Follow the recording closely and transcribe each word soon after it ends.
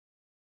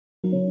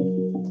Hey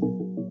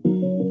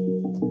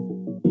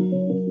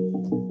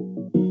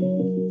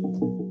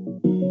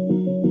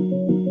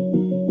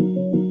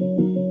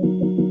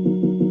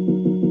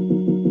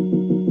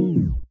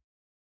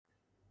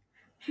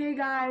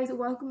guys,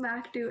 welcome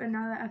back to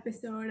another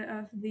episode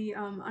of the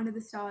Under the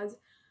Stars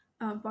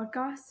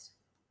podcast.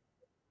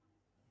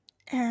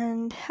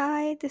 And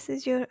hi, this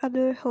is your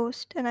other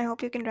host, and I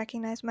hope you can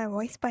recognize my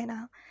voice by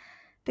now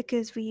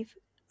because we've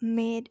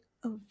made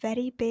a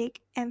very big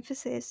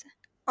emphasis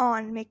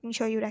on making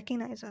sure you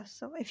recognize us.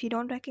 So if you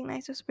don't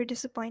recognize us, we're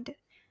disappointed.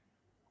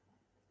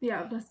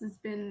 Yeah, plus it's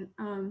been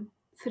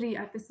three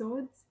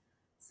episodes,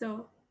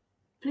 so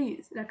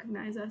please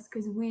recognize us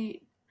because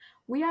we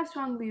have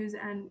strong views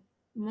and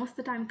most of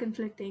the time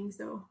conflicting.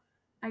 So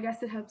I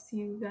guess it helps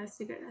you guys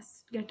to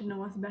get to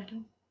know us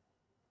better.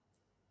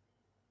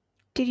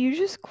 Did you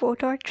just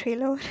quote our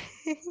trailer?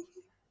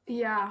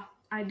 Yeah,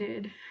 I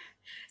did.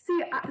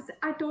 See,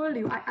 I told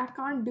you I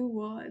can't do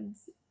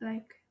words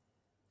like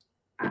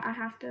I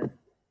have to.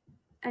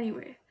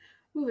 Anyway,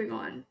 moving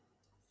on.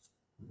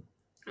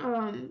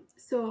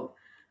 So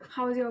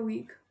how was your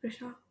week,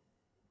 Prisha?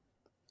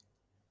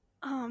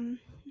 um,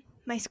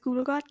 my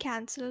school got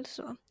cancelled,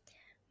 so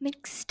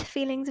mixed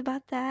feelings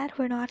about that.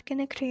 We're not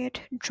gonna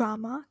create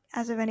drama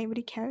as if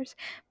anybody cares.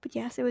 But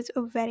yes, it was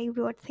a very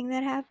weird thing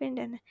that happened,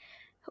 and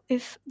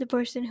if the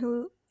person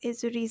who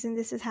is the reason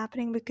this is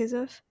happening because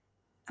of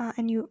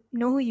and you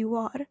know who you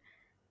are,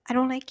 I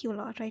don't like you a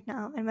lot right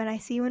now. And when I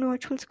see you in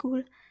virtual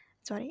school,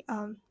 sorry,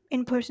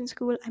 in person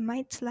school, I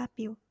might slap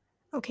you.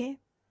 Okay?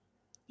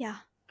 Yeah,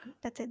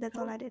 that's it. That's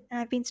all I did. And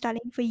I've been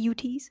studying for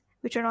UTs,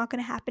 which are not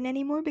going to happen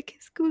anymore because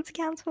school's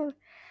canceled.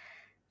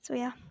 So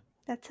yeah,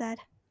 that's sad.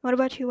 What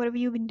about you? What have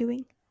you been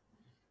doing?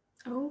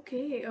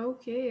 Okay,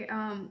 okay.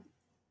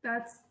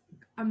 That's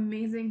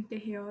amazing to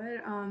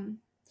hear.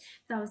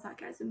 That was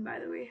sarcasm, by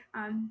the way.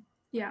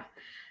 Yeah.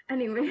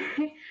 Anyway,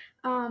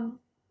 um,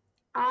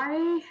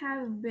 I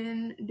have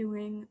been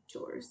doing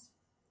chores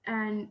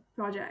and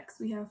projects.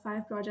 We have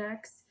five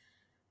projects,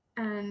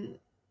 and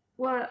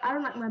well, I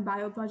don't like my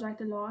bio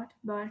project a lot,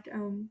 but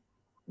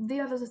the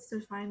others are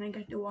still fine. I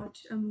get to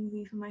watch a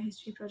movie for my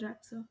history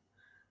project, so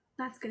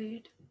that's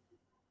great.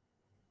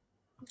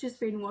 Just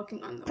been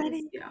working on That those.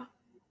 is Yeah,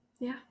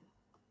 yeah.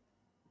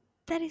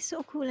 that is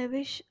so cool. I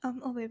wish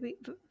oh wait,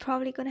 we're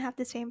probably gonna have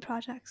the same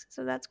projects,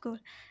 so that's cool.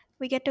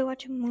 We get to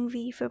watch a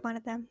movie for one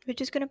of them. We're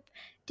just gonna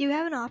do you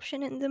have an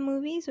option in the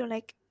movies or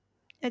like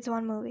it's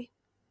one movie?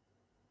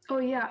 Oh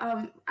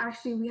yeah,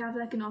 actually we have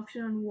like an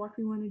option on what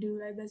we want to do.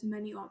 Like there's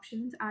many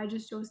options. I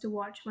just chose to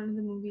watch one of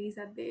the movies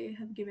that they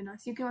have given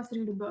us. You can also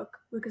read a book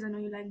because I know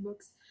you like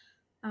books.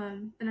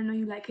 And I know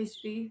you like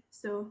history,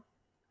 so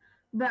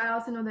but I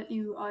also know that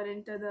you are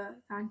into the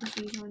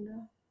fantasy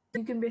genre.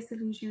 You can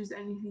basically choose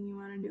anything you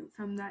want to do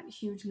from that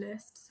huge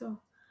list. So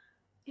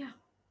yeah.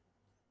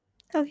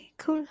 Okay,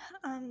 cool.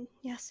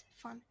 Yes,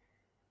 fun.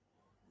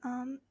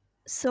 Um,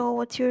 so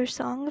what's your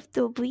song of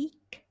the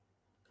week?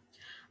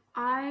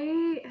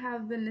 I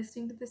have been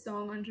listening to the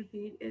song on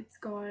repeat. It's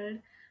called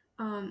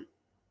um,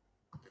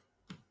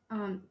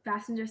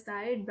 Passenger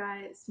Side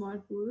by Small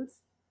Pools.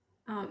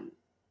 Um,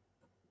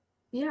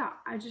 Yeah,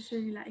 I just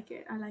really like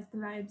it. I like the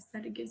vibes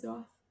that it gives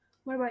off.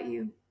 What about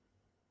you?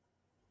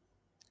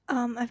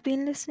 I've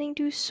been listening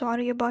to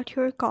Sorry About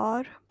Your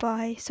Car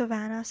by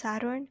Savannah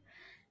Saturn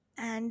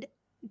and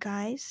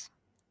guys,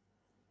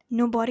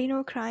 No Body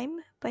No Crime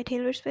by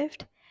Taylor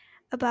Swift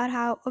about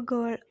how a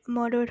girl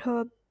murdered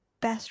her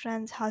best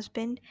friend's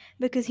husband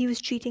because he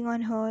was cheating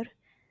on her.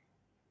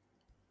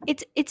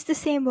 It's the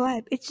same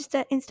vibe. It's just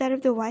that instead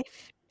of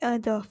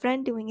the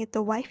friend doing it,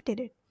 the wife did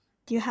it.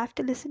 You have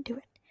to listen to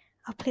it.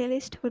 Our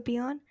playlist will be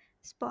on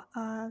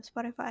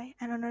Spotify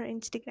and on our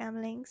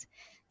Instagram links,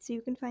 so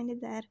you can find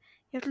it there.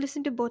 You have to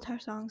listen to both our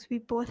songs. We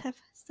both have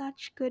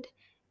such good,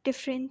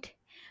 different,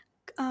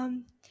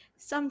 um,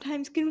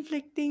 sometimes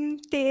conflicting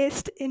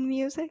taste in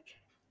music.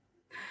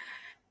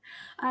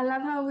 I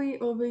love how we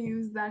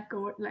overuse that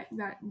quote, like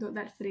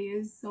that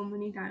phrase, so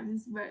many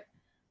times, but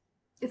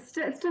it's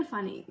still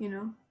funny,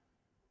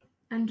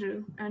 and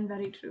true and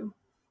very true.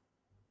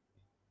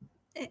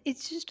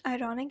 It's just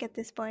ironic at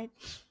this point.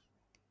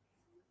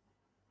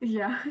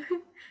 Yeah,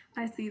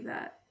 I see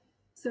that.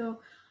 So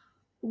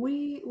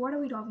what are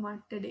we talking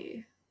about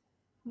today?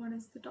 What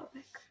is the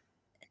topic?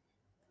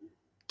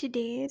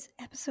 Today's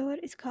episode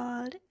is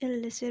called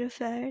Illicit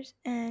Affairs,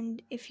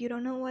 and if you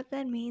don't know what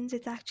that means,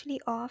 it's actually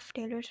off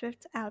Taylor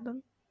Swift's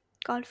album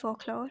called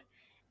Folklore,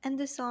 and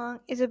the song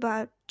is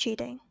about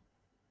cheating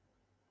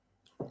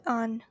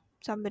on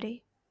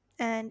somebody,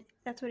 and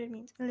that's what it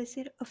means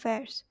illicit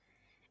affairs,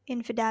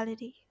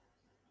 infidelity.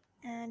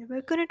 And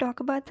we're gonna talk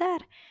about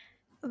that.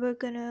 We're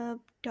gonna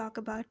talk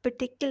about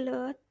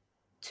particular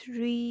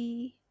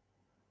three,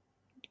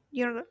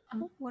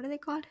 Um, what are they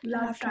called?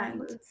 love Love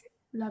triangles. triangles.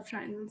 Love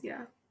triangles.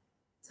 Yeah.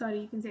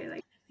 Sorry, you can say it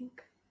like I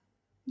think.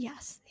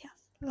 Yes, yes,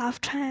 love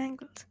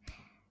triangles.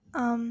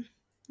 Um,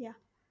 yeah.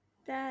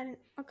 That and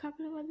a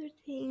couple of other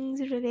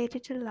things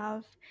related to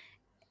love.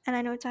 And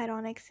I know it's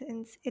ironic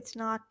since it's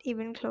not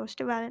even close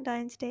to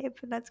Valentine's Day,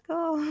 but let's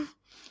go.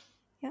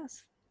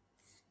 Yes.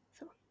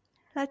 So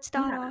let's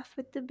start Yeah, off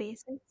with the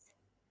basics.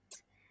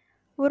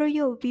 What are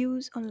your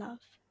views on love?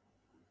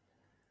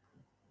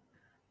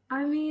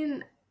 I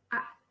mean,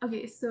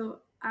 okay, so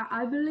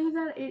I believe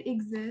that it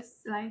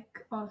exists,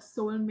 like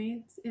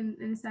soulmates in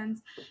a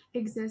sense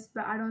exist,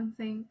 but I don't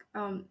think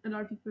a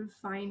lot of people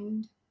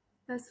find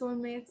their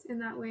soulmates in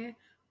that way.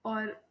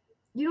 Or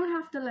you don't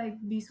have to like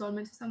be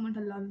soulmates with someone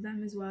to love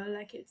them as well.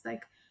 Like it's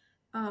like,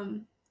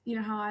 you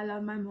know how I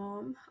love my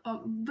mom.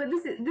 But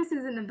this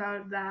isn't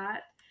about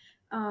that.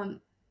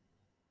 Um,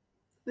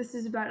 this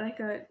is about like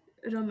a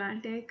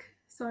romantic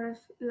sort of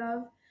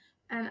love,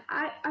 and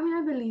I mean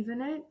I believe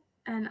in it,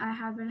 and I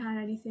haven't had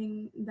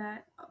anything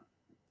that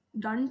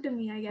done to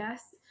me, I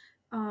guess,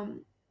 or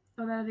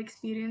that I've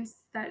experienced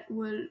that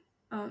will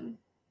um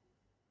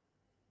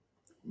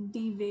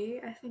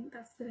deviate. I think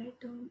that's the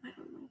right term. I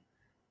don't know.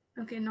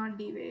 Okay, not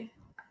deviate.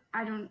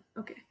 I don't.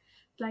 Okay,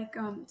 like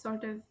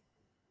sort of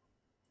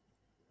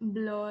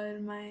blur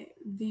my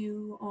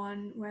view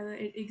on whether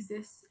it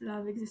exists,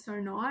 love exists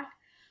or not.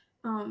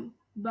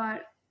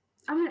 But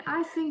I mean,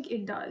 I think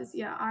it does.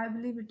 Yeah, I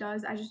believe it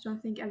does. I just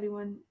don't think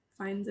everyone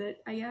finds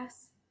it, I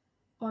guess.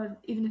 Or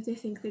even if they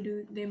think they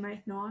do, they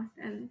might not.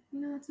 And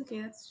you know, that's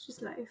okay. That's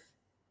just life.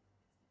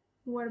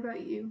 What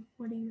about you?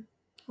 What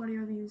are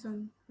your views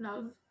on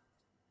love?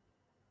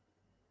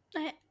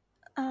 I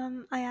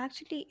I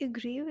actually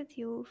agree with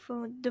you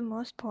for the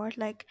most part.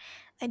 Like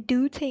I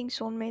do think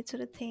soulmates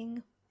are a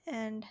thing,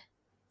 and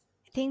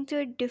I think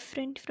they're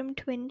different from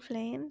twin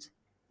flames,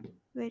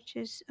 which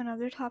is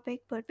another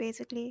topic, but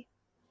basically,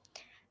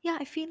 yeah,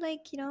 I feel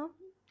like,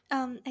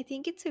 I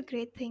think it's a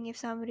great thing if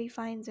somebody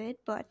finds it,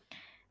 but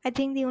I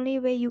think the only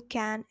way you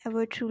can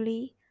ever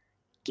truly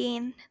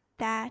gain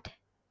that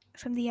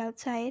from the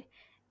outside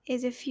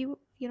is if you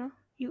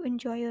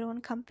enjoy your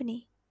own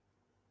company,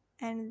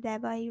 and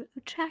thereby you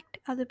attract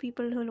other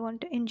people who want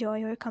to enjoy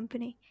your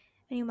company.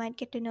 And you might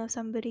get to know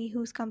somebody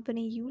whose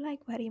company you like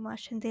very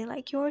much and they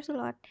like yours a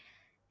lot.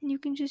 And you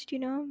can just,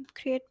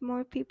 create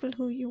more people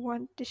who you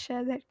want to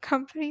share that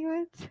company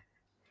with.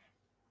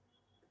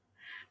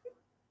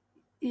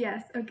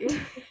 Yes, okay.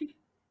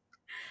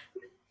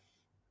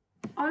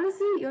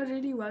 Honestly, you're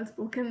really well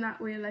spoken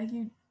that way. Like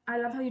you, I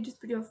love how you just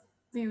put your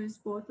views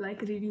forth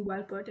like really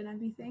well put and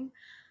everything.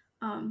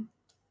 Um,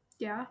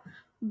 yeah,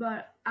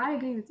 but I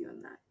agree with you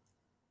on that.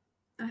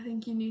 I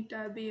think you need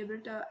to be able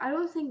to. I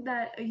don't think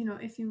that, you know,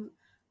 if you,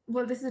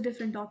 well, this is a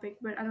different topic,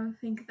 but I don't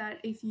think that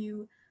if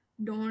you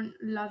don't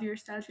love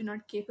yourself, you're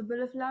not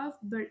capable of love.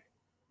 But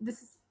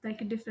this is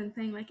like a different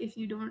thing. Like if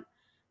you don't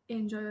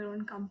enjoy your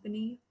own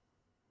company,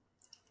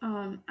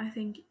 I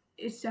think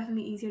it's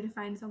definitely easier to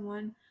find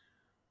someone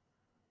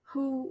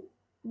who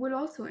will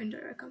also enjoy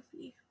your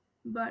company.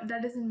 But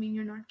that doesn't mean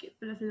you're not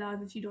capable of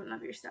love if you don't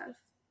love yourself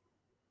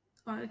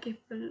or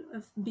capable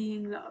of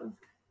being loved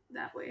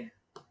that way.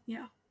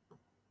 Yeah,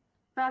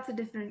 that's a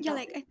different Yeah,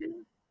 like topic.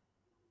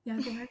 Yeah,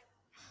 go ahead.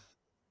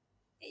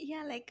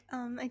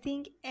 I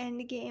think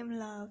end game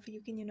love,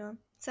 you can,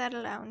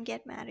 settle down,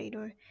 get married,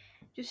 or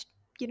just,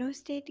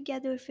 stay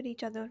together for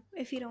each other.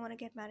 If you don't want to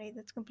get married,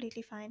 that's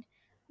completely fine.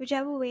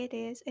 Whichever way it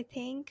is, I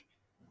think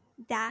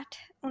that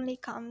only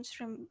comes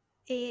from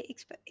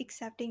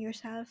accepting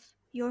yourself,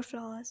 your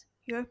flaws,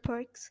 your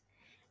perks,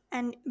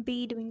 and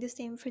b doing the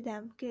same for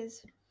them.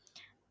 Because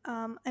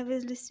I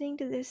was listening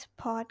to this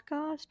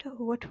podcast,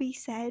 what we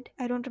said,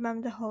 I don't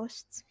remember the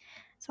hosts,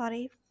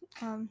 sorry.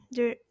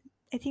 They're,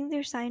 I think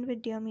they're signed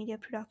with Dear Media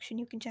Production,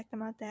 you can check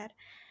them out there.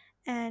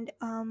 And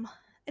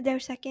their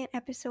second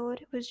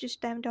episode was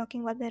just them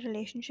talking about their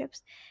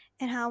relationships,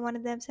 and how one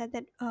of them said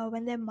that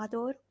when their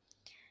mother,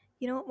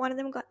 one of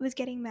them was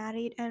getting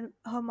married, and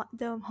her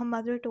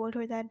mother told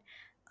her that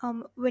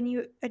when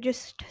you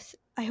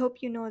I hope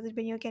you know that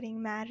when you're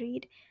getting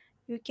married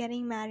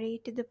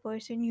to the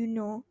person you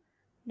know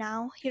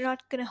now. You're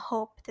not gonna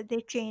hope that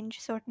they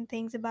change certain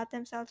things about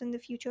themselves in the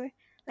future,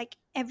 like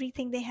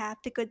everything they have,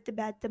 the good, the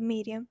bad, the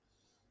medium.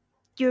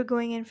 You're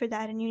going in for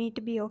that, and you need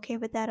to be okay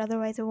with that,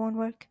 otherwise it won't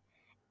work.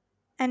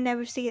 And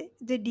never say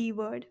the D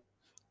word,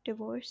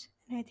 divorce.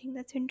 And I think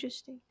that's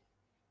interesting.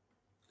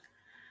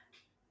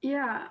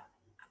 Yeah,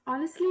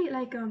 honestly,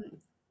 like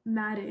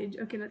marriage.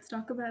 Okay, let's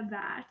talk about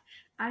that.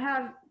 I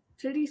have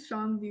pretty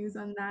strong views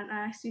on that.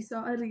 I actually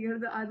saw a reel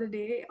the other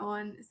day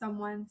on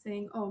someone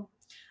saying, "Oh,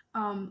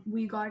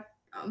 we got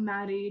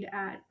married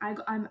at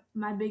I'm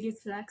my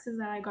biggest flex is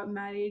that I got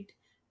married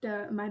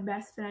to my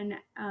best friend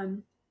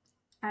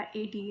at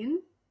 18,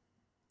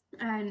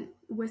 and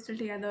we're still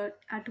together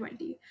at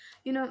 20.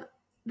 You know,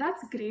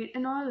 that's great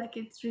and all, like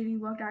it's really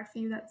worked out for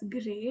you, that's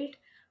great.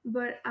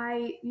 But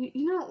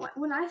you know,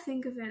 when I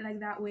think of it like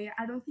that way,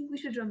 I don't think we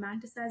should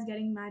romanticize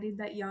getting married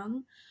that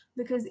young,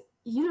 because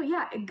you know,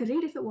 yeah,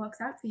 great if it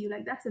works out for you,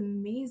 like that's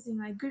amazing,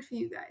 like good for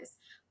you guys.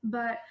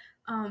 But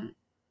um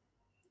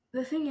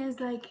the thing is,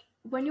 like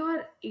when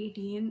you're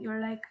 18, you're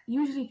like,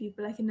 usually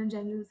people like in a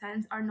general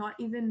sense are not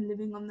even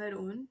living on their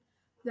own.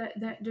 that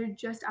they're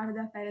just out of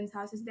their parents'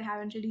 houses. They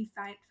haven't really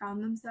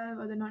found themselves,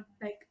 or they're not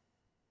like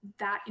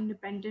that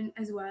independent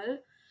as well.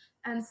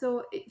 And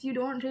so if you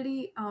don't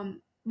really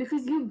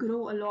because you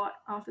grow a lot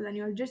after then,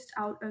 you're just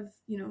out of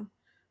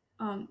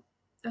um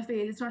a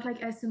phase. It's not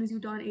like as soon as you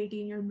turn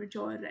 18 you're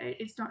mature, right?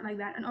 It's not like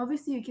that. And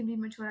obviously you can be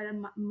mature at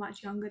a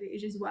much younger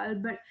age as well,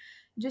 but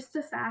just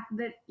the fact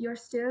that you're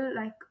still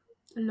like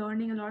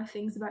learning a lot of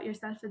things about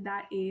yourself at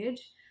that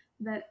age,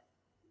 that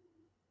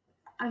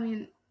I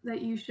mean,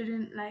 that you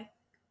shouldn't like,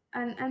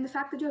 and the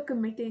fact that you're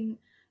committing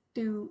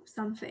to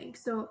something.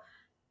 So,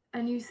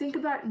 and you think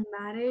about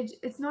marriage,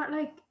 it's not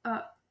like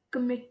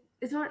commit.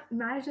 It's not,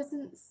 marriage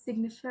doesn't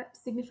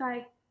signify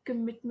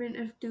commitment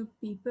of two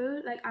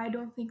people. Like I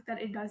don't think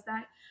that it does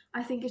that.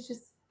 I think it's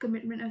just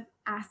commitment of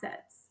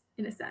assets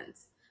in a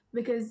sense,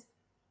 because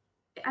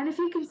and if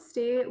you can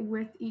stay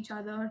with each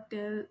other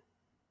till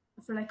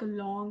for like a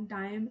long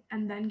time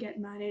and then get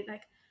married,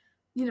 like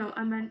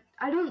I'm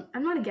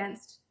not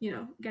against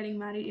getting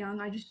married young.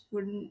 I just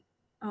wouldn't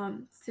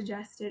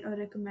suggest it or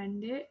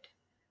recommend it.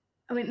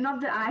 I mean,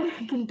 not that I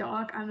can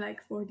talk, I'm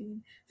like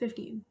 14,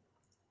 15.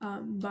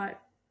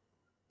 But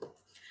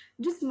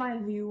just my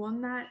view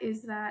on that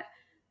is that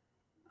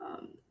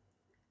um,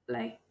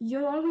 like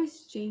you're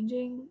always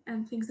changing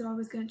and things are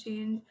always going to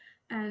change,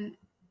 and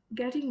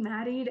getting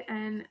married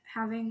and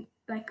having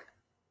like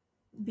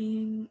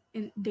being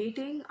in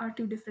dating are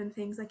two different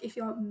things. Like if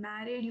you're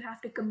married, you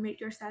have to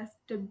commit yourself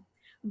to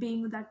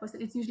being with that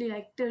person. It's usually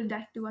like till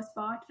death do us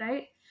part,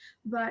 right?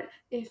 But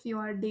if you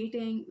are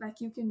dating, like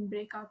you can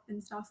break up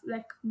and stuff.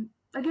 Like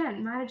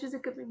again, marriage is a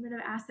commitment of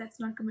assets,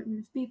 not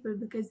commitment of people,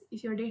 because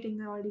if you're dating,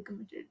 they're already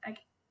committed, like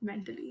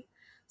mentally.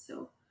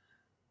 So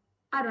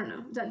I don't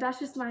know. That's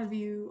just my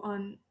view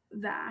on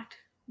that.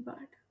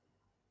 But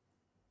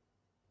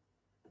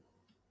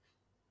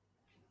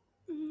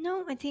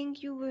No, I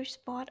think you were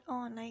spot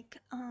on.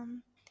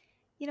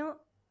 You know,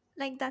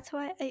 like that's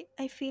why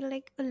I feel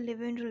like a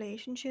live-in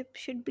relationship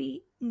should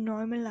be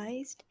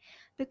normalized,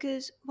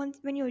 because once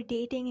when you're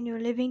dating and you're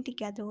living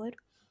together,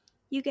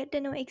 you get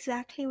to know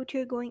exactly what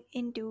you're going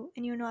into,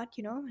 and you're not,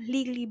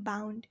 legally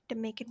bound to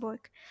make it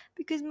work,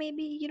 because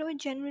maybe, it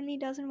generally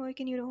doesn't work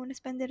and you don't want to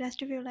spend the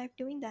rest of your life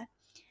doing that.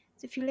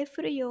 So if you live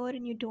for a year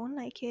and you don't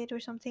like it or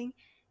something,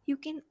 you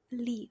can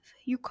leave.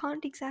 You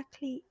can't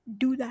exactly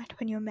do that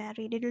when you're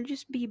married. It'll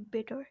just be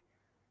bitter,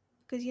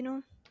 because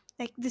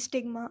like the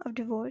stigma of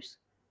divorce,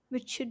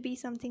 which should be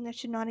something that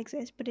should not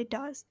exist, but it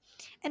does.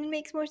 And it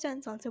makes more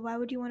sense also. Why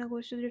would you want to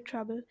go through the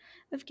trouble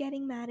of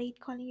getting married,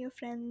 calling your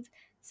friends,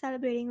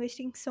 celebrating,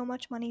 wasting so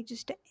much money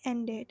just to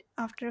end it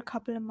after a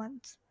couple of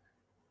months?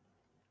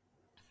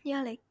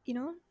 Yeah, like,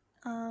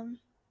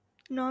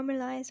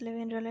 normalize live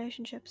in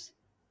relationships.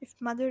 If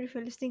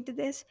you're listening to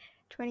this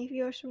 20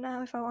 years from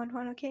now, if I want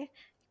one, okay, you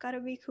gotta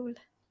be cool.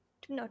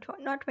 No,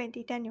 not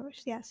 20, 10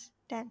 years. Yes,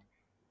 10.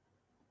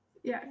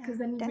 yeah, Yeah, because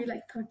then you'd be 10.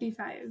 like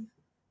 35.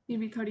 You'd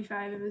be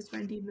 35 if it was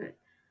 20, but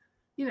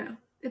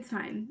it's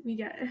fine. We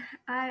get it.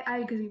 I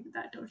agree with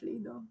that totally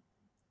though.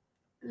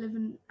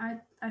 Living I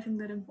think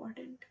they're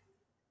important.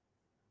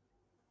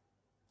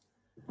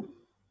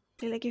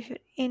 Like if you're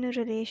in a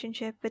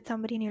relationship with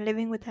somebody and you're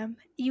living with them,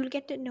 you'll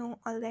get to know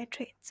all their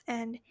traits,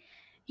 and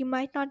you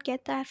might not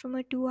get that from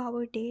a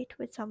 2-hour date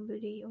with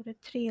somebody or a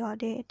 3-hour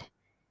date.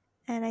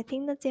 And I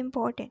think that's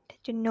important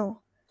to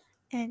know.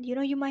 And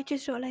you might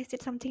just realize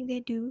that something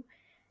they do,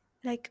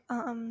 like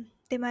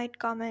they might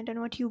comment on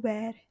what you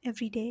wear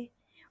every day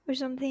or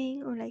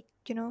something, or like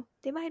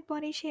they might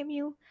body shame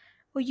you,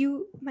 or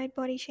you might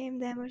body shame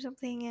them or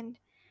something. And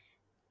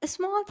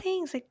small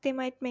things, like they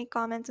might make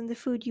comments on the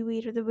food you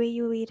eat or the way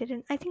you eat it,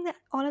 and I think that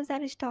all of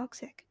that is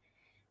toxic.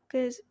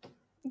 Because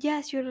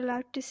yes, you're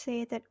allowed to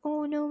say that,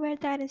 oh no, wear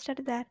that instead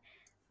of that,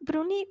 but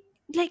only,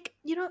 like,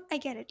 I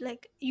get it,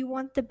 like you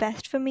want the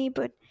best for me,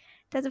 but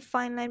there's a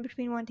fine line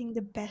between wanting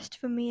the best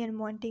for me and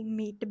wanting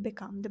me to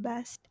become the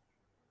best.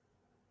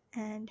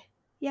 And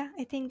yeah,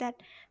 I think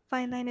that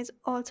fine line is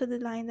also the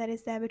line that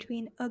is there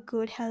between a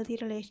good healthy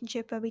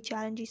relationship where we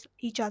challenge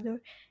each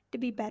other to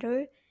be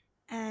better,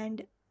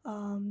 and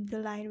the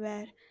line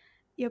where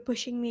you're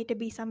pushing me to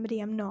be somebody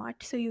I'm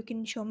not, so you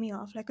can show me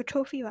off like a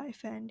trophy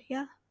wife. And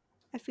yeah,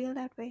 I feel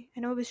that way. I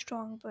know it's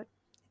strong, but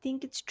I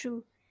think it's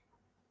true.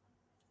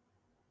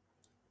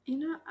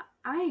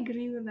 I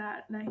agree with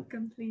that like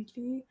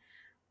completely.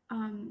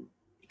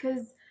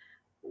 Because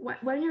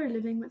when you're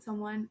living with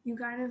someone, you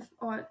kind of,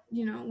 or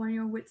when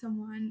you're with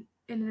someone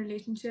in a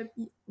relationship,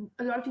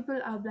 a lot of people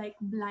are like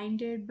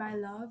blinded by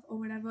love or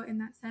whatever in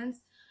that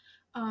sense.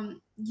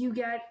 You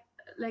get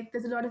like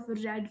there's a lot of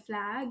red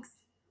flags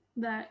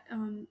that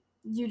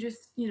you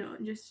just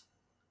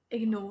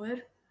ignore.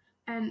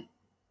 And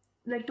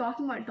like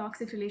talking about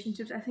toxic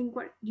relationships, I think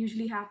what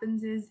usually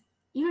happens is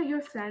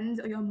your friends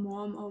or your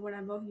mom or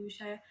whatever you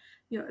share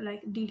your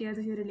like details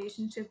of your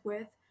relationship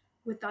with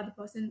the other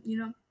person.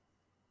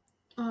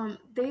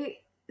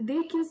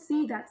 They can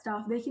see that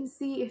stuff. They can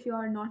see if you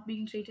are not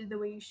being treated the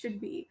way you should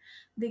be.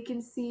 They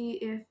can see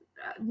if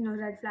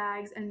red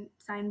flags and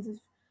signs of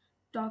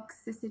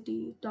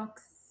toxicity,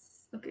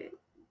 okay,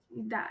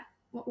 that.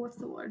 what's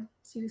the word?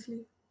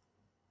 Seriously,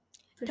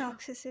 Trisha.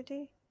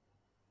 Toxicity.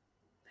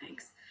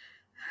 Thanks.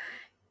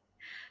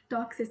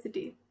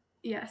 Toxicity.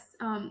 Yes.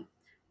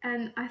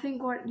 And I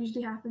think what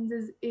usually happens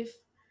is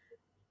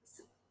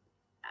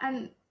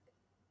and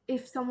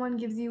if someone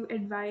gives you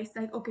advice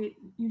like, okay,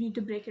 you need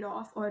to break it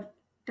off, or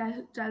tell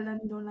them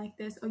you don't like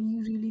this, or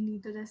you really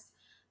need to just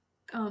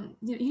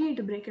you need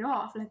to break it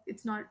off, like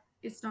it's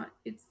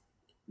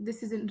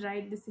this isn't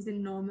right, this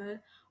isn't normal,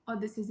 or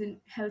this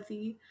isn't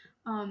healthy.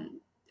 A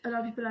lot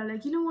of people are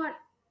like, you know what,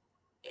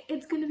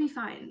 it's gonna be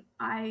fine,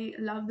 I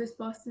love this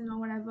person or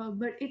whatever,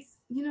 but it's,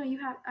 you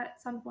have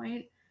at some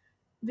point,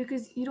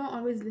 because you don't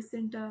always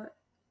listen to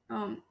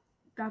um,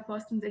 that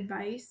person's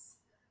advice,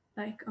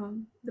 like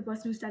the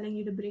person who's telling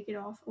you to break it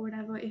off or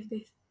whatever, if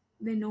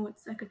they know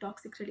it's like a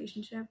toxic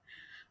relationship.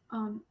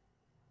 um,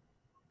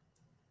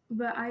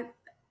 but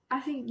I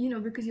think,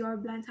 because you're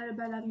blindsided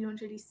by love, you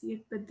don't really see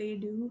it, but they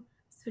do.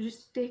 So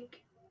just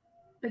take,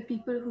 like,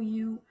 people who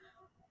you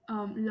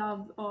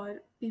love,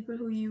 or people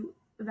who you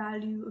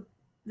value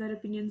their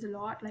opinions a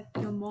lot, like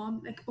your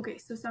mom. Like, okay,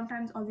 so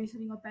sometimes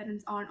obviously your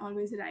parents aren't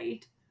always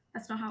right,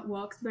 that's not how it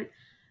works, but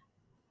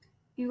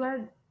you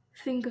gotta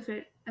think of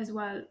it as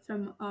well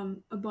from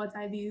a bird's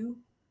eye view,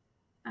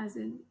 as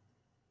in,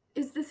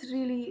 is this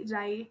really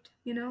right?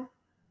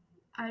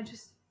 I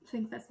just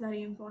think that's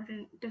very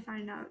important to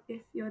find out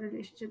if your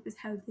relationship is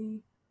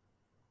healthy,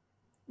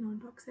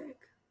 non-toxic,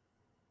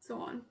 so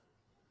on.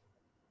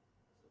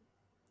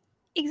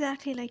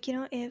 Exactly, like,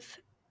 if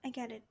I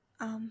get it,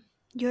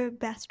 your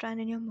best friend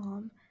and your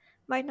mom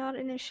might not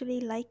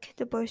initially like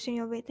the person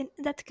you're with, and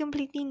that's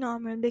completely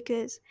normal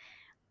because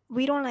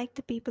we don't like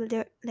the people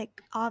they're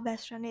like our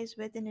best friend is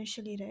with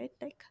initially, right?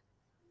 Like,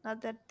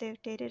 not that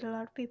they've dated a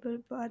lot of people,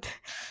 but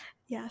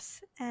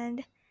yes.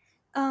 And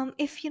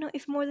if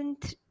if more than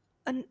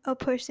a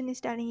person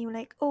is telling you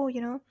like, oh,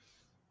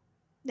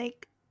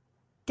 like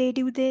they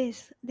do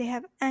this, they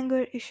have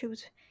anger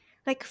issues,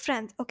 like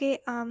friends, okay,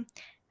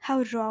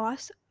 how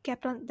Ross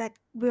kept on that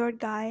weird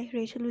guy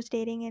Rachel was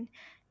dating, and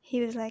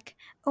he was like,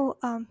 oh,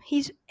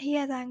 he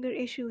has anger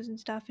issues and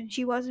stuff, and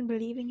she wasn't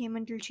believing him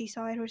until she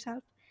saw it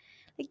herself.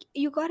 Like,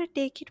 you gotta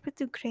take it with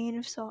a grain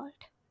of salt,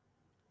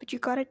 but you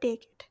gotta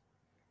take it.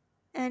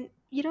 And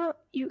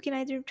you can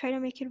either try to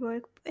make it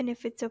work, and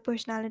if it's a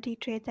personality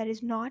trait that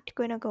is not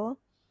gonna go,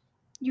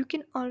 you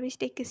can always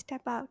take a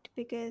step out,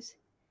 because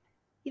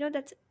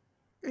that's,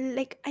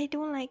 like, I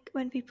don't like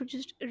when people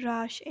just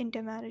rush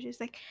into marriages.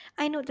 Like,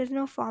 I know there's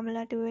no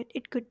formula to it.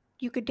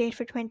 You could date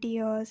for 20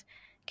 years,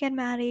 get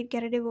married,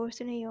 get a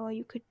divorce in a year.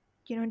 You could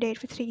date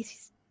for 3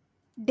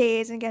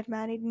 days and get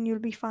married, and you'll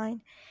be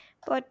fine.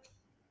 But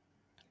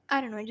I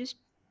don't know, just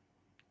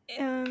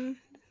um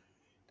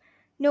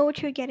know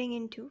what you're getting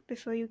into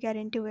before you get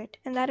into it,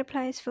 and that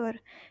applies for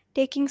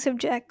taking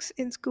subjects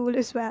in school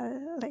as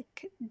well.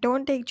 Like,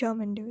 don't take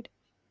German, dude.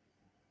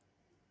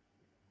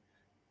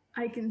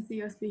 I can see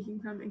you're speaking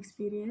from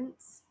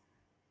experience.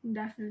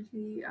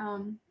 Definitely.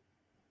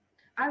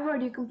 I've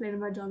heard you complain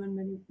about German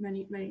many,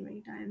 many, many,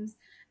 many times,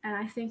 and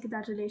I think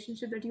that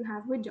relationship that you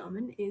have with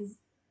German is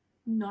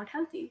not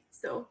healthy.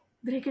 So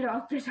break it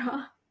off,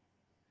 Prita.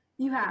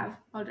 You have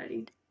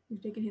already.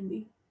 You've taken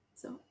Hindi,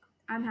 so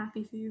I'm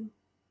happy for you.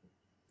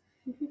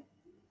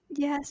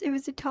 Yes, it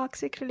was a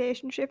toxic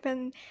relationship,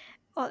 and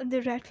all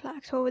the red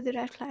flags. What were the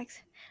red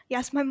flags?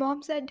 Yes, my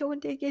mom said, "Don't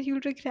take it;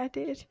 you'll regret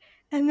it."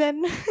 And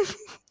then I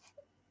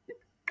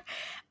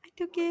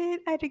took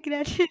it. I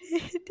regretted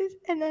it,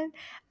 and then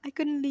I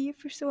couldn't leave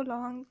for so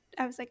long.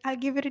 I was like, "I'll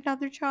give it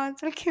another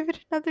chance. I'll give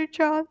it another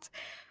chance."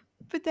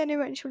 But then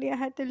eventually, I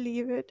had to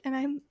leave it, and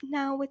I'm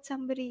now with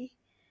somebody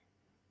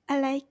I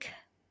like.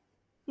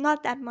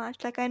 Not that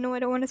much. Like, I know I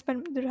don't want to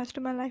spend the rest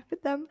of my life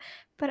with them,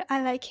 but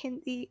I like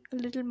Hindi a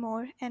little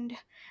more, and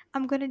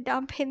I'm gonna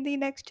dump Hindi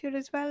next year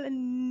as well,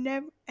 and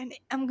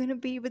I'm gonna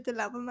be with the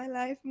love of my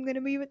life. I'm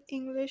gonna be with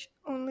English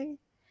only.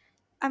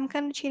 I'm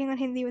kind of cheating on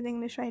Hindi with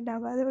English right now,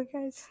 by the way,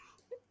 guys.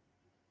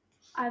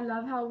 I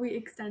love how we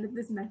extended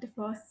this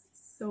metaphor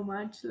so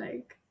much.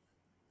 Like,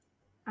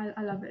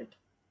 I love it.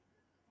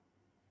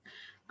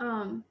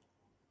 Um,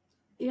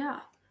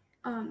 yeah.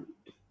 Um,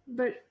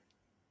 but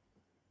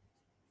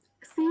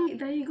see,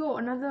 there you go.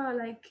 Another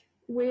like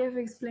way of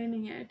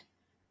explaining it.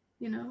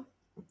 You know,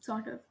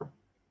 sort of.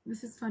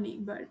 This is funny,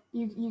 but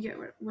you get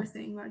what we're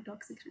saying about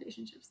toxic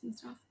relationships and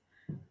stuff.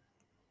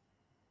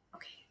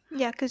 Okay.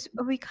 Yeah, because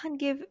we can't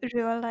give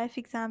real life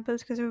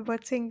examples because we're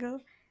both single.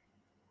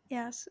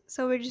 Yes,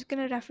 so we're just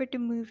gonna refer to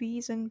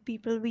movies and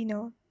people we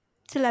know,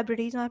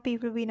 celebrities, not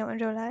people we know in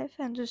real life,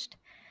 and just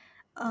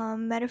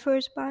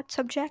metaphors about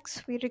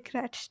subjects we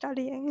regret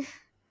studying.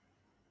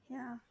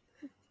 Yeah,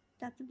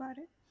 that's about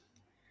it.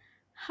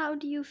 How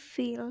do you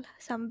feel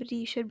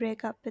somebody should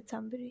break up with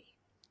somebody?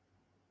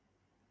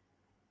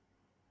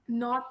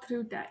 Not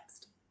through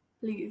text,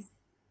 please.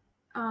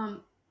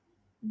 Um,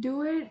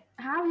 do it.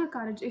 Have the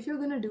courage. If you're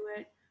gonna do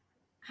it,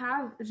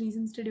 have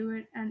reasons to do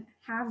it, and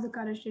have the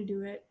courage to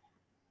do it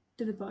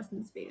to the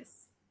person's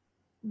face.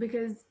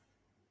 Because,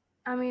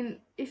 I mean,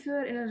 if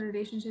you're in a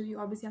relationship, you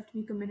obviously have to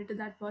be committed to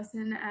that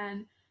person,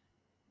 and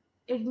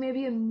it may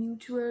be a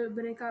mutual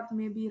breakup,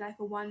 maybe like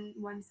a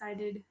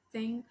one-sided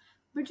thing,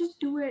 but just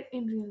do it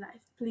in real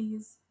life,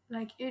 please.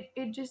 Like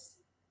it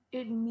just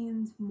it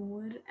means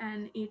more,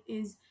 and it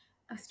is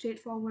a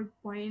straightforward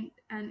point,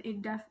 and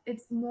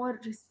it's more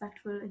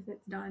respectful if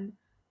it's done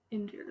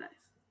in real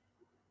life.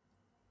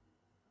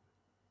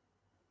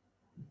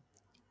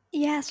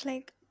 Yes,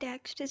 like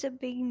text is a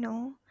big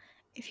no.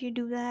 If you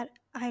do that,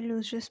 I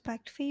lose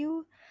respect for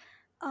you.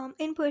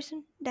 In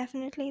person,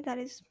 definitely that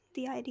is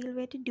the ideal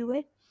way to do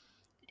it.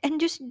 And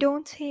just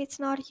don't say it's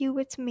not you,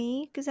 it's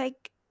me, because I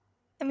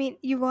mean,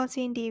 you've all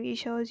seen TV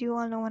shows, you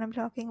all know what I'm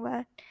talking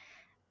about.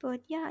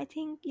 But yeah, I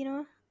think,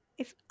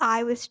 if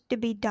I was to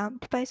be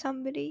dumped by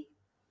somebody,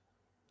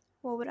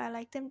 what would I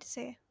like them to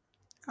say?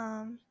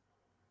 Um,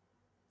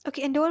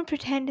 okay, and don't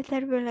pretend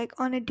that we're like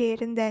on a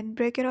date and then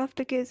break it off,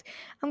 because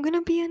I'm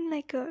gonna be in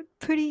like a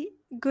pretty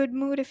good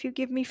mood if you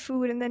give me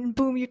food and then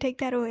boom, you take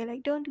that away.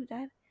 Like, don't do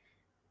that.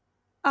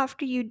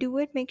 After you do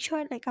it, make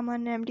sure like I'm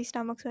on an empty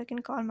stomach so I can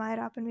call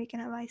Myra up and we can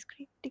have ice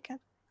cream together.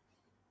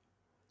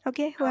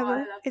 Okay, Oh, I whoever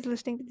love is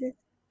listening to this.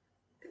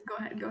 it. Go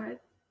ahead, go ahead.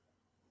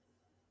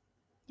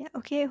 Yeah,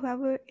 okay,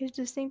 whoever is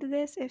listening to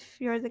this, if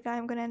you're the guy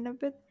I'm gonna end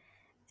up with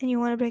and you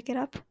wanna break it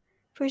up,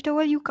 first of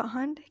all, you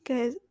can't,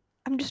 because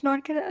I'm just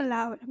not gonna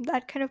allow it. I'm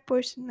that kind of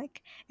person.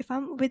 Like, if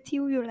I'm with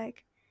you, you're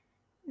like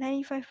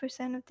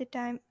 95% of the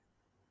time,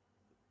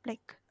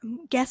 like,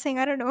 I'm guessing,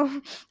 I don't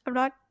know. I'm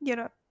not,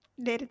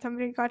 dated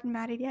somebody, gotten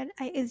married yet.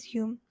 I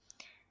assume,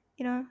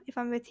 if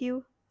I'm with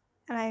you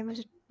and I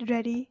was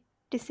ready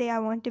to say I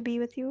want to be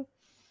with you,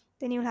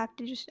 then you'll have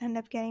to just end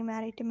up getting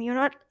married to me. You're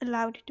not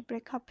allowed to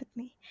break up with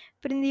me.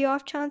 But in the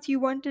off chance you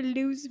want to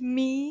lose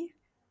me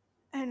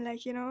and,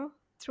 like,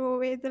 throw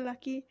away the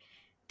lucky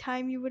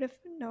time you would have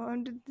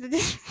known.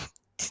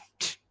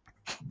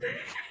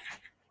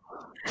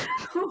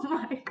 Oh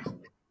my god.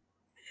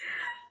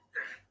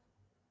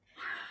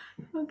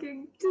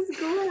 Okay, just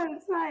go ahead,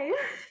 it's fine.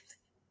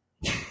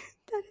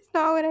 That is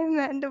not what I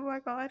meant. Oh my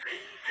god.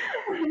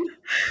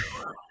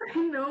 I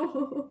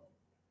know.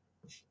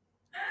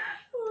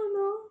 Oh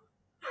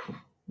no.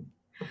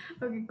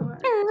 Okay, go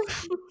ahead.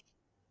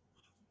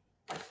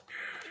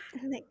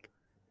 Like,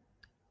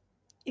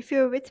 if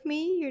you're with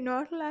me, you're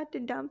not allowed to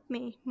dump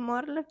me.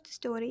 Moral of the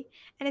story.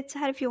 And it's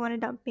sad if you want to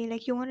dump me.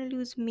 Like, you want to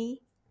lose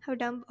me. How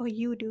dumb are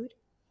you, dude?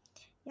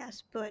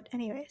 Yes, but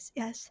anyways,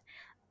 yes.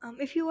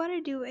 If you want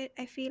to do it,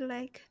 I feel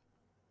like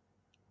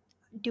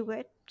do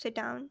it. Sit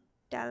down.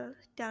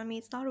 Tell me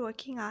it's not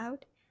working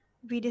out.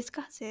 We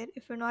discuss it.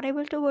 If we're not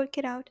able to work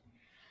it out,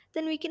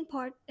 then we can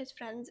part as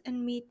friends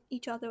and meet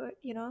each other.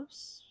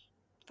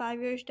 5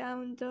 years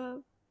down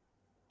the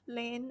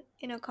lane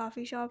in a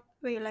coffee shop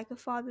where you're like a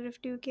father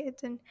of two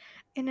kids and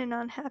in an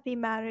unhappy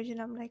marriage,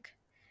 and I'm like,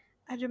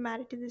 I'm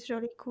married to this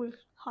really cool,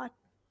 hot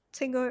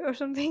singer or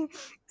something,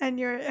 and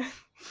you're,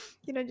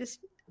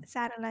 just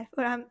sad in life,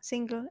 or I'm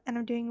single and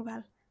I'm doing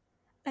well.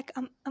 Like,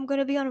 I'm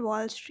gonna be on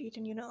Wall Street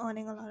and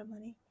earning a lot of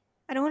money.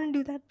 I don't want to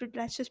do that, but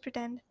let's just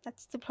pretend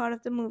that's the plot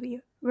of the movie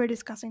we're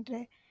discussing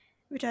today,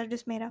 which I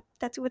just made up.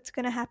 That's what's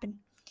gonna happen.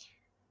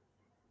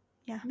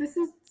 Yeah. This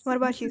is What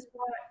about this you? is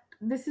what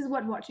this is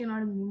what watching a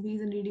lot of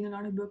movies and reading a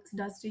lot of books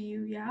does to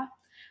you, yeah.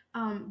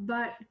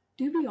 But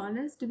to be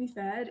honest, to be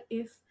fair,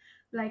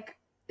 like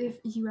if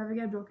you ever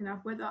get broken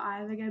up with or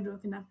I ever get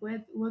broken up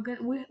with,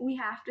 we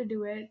have to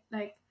do it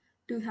like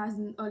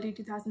 2000 early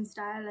 2000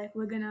 style. Like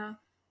we're gonna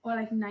or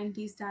like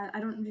 90s style. I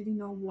don't really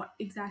know what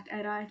exact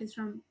era it's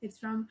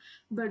from,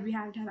 but we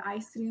have to have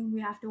ice cream, we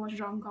have to watch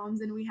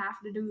rom-coms, and we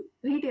have to do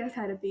retail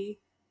therapy.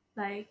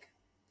 Like,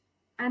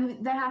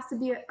 and there has to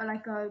be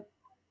like a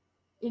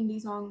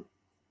indie song,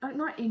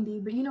 not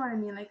indie, but you know what I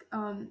mean, like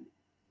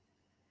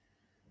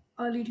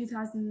early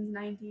 2000s,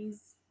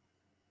 90s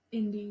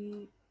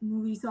indie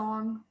movie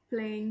song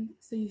playing,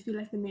 so you feel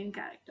like the main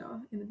character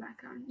in the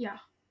background. Yeah,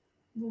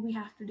 well, we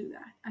have to do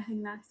that. I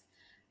think that's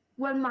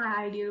well my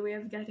ideal way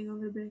of getting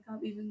over a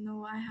breakup, even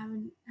though I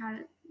haven't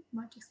had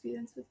much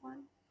experience with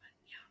one.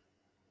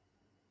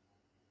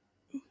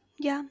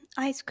 Yeah,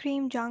 ice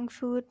cream, junk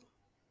food,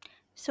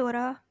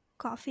 soda,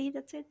 coffee.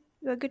 That's it.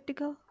 We're good to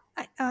go.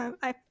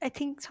 I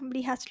think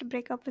somebody has to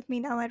break up with me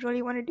now. I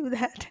really want to do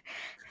that.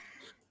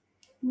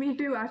 Me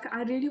too.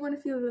 I really want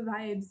to feel the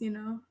vibes,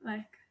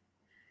 like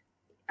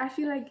I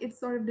feel like it's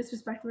sort of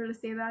disrespectful to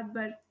say that,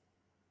 but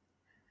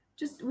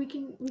just we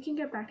can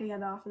get back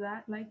together after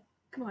that. Like,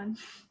 come on.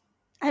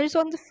 I just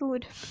want the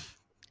food.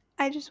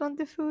 I just want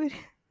the food.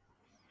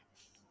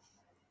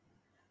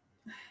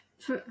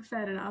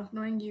 Fair enough.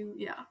 Knowing you,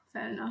 yeah,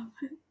 fair enough.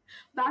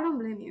 But I don't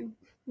blame you.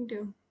 Me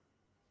too.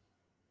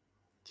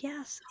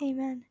 Yes,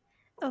 amen.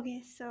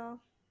 Okay, so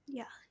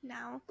yeah,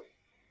 now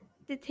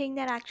the thing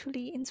that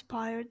actually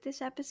inspired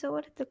this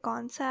episode, the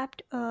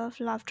concept of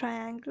love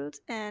triangles,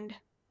 and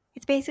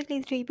it's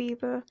basically three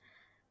people,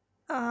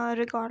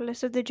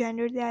 regardless of the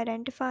gender they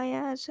identify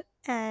as,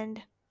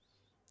 and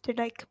they're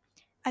like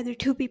either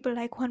two people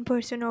like one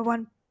person or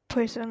one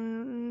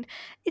person.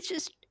 It's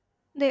just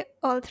they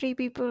all three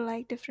people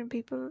like different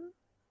people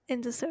in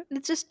the circle.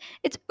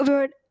 It's a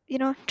weird,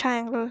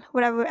 triangle,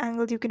 whatever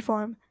angles you can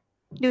form.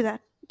 Do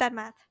that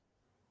math.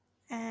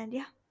 And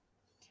yeah,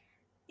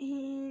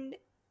 and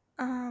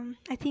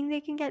I think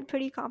they can get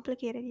pretty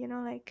complicated.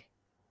 Like,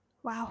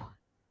 wow.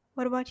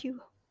 What about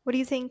you? What do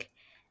you think?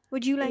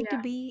 Would you like to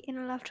Yeah, be in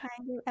a love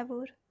triangle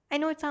ever? I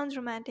know it sounds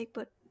romantic,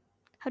 but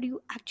how do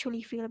you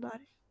actually feel about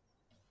it?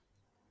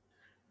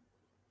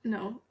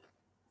 no.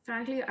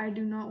 Frankly, I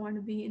do not want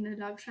to be in a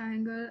love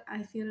triangle.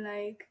 I feel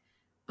like,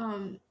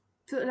 um,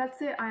 so let's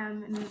say I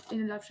am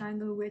in a love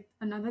triangle with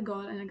another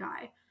girl and a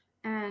guy,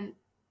 and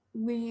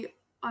we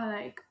are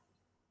like,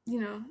 you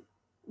know,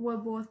 we're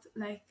both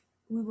like,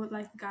 we both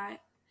like the guy.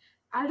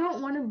 I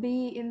don't want to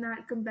be in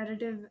that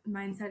competitive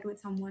mindset with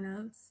someone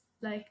else.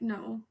 Like,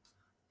 no,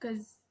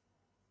 because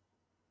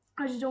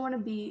I just don't want to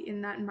be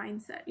in that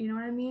mindset. You know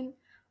what I mean?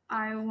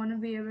 I want to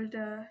be able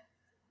to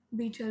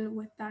be chill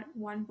with that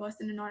one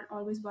person and not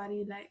always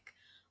worry, like,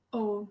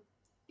 oh,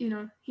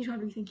 he's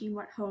probably thinking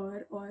about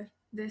her or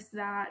this,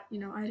 that.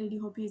 I really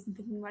hope he isn't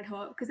thinking about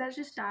her, because that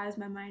just tires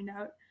my mind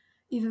out,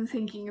 even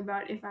thinking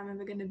about if I'm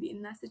ever going to be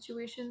in that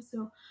situation.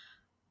 So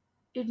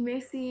it may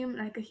seem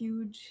like a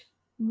huge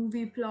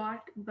movie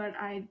plot, but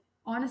I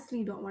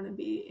honestly don't want to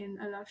be in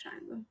a love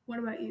triangle. What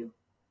about you?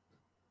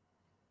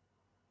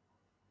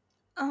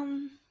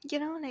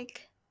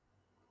 Like,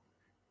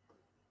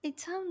 it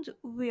sounds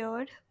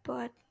weird,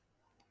 but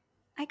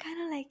I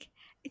kind of like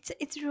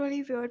it's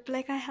really weird. But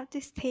like, I have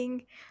this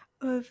thing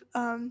of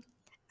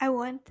I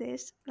want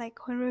this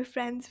like when we're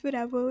friends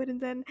forever, and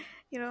then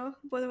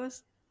both of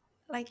us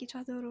like each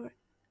other, or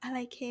I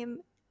like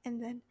him,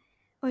 and then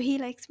or he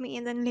likes me,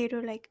 and then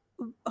later like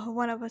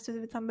one of us is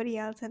with somebody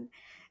else, and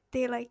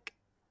they like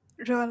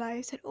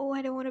realize that, oh,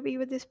 I don't want to be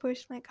with this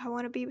person. Like, I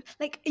want to be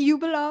like, you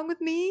belong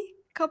with me.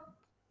 Cup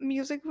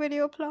music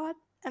video plot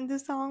and the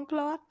song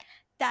plot.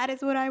 That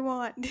is what I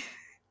want.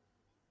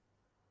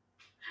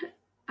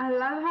 I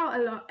love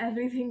how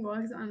everything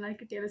works on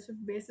like a Taylor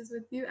Swift basis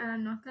with you, and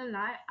I'm not gonna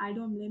lie, I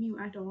don't blame you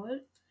at all.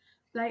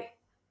 Like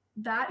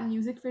that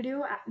music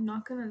video, I'm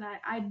not gonna lie,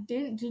 I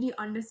didn't really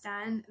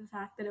understand the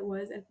fact that it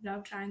was a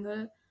love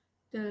triangle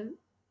till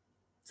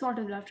sort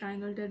of love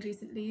triangle till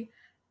recently,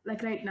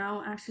 like right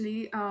now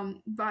actually.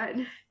 But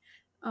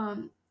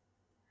um,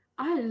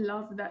 I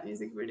love that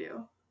music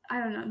video. I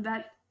don't know,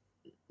 that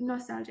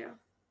nostalgia.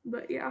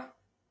 But yeah.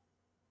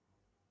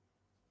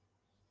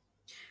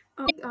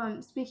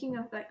 Speaking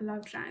of like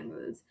love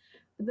triangles,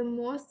 the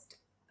most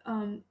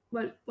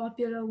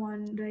popular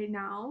one right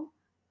now,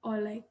 or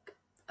like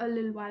a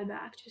little while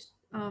back, just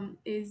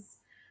is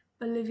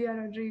Olivia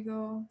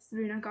Rodrigo,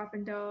 Sabrina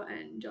Carpenter,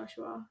 and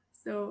Joshua.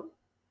 So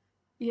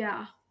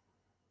yeah,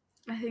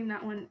 I think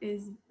that one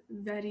is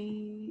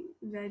very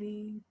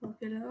very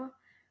popular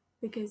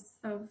because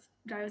of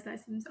Driver's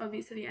License,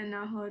 obviously, and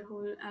now her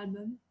whole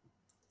album,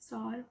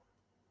 Sour.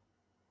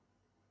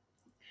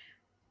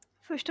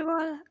 First of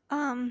all,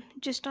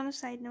 just on a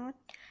side note,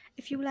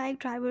 if you like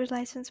driver's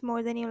license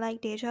more than you like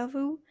deja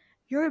vu,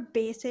 you're a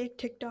basic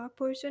TikTok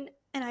person,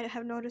 and I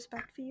have no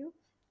respect for you.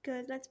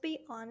 Because let's be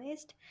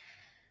honest,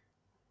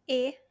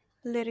 A,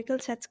 lyrical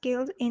set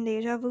skills in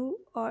deja vu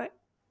are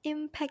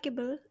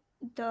impeccable.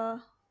 The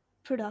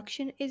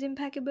production is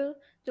impeccable.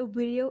 The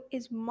video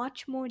is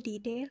much more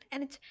detailed,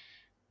 and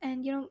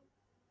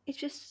it's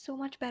just so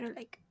much better.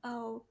 Like,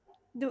 oh,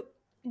 the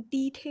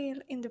detail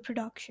in the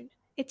production,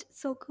 it's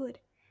so good.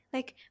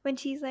 Like when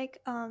she's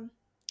like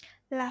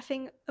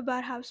laughing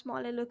about how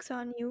small it looks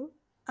on you,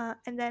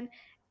 and then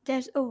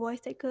there's a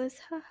voice that goes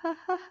ha ha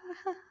ha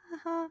ha ha ha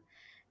ha.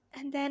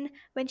 And then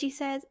when she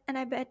says, and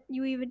I bet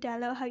you even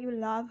tell her how you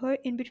love her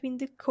in between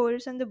the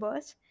chorus and the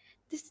verse.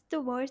 This is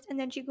the verse, and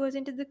then she goes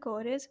into the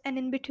chorus, and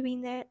in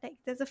between there, like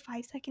there's a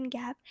 5 second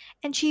gap,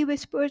 and she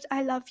whispers,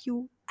 "I love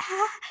you."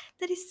 Ah,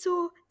 that is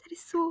so.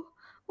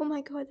 Oh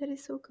my god, that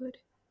is so good.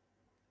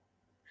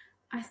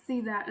 I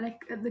see that, like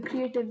the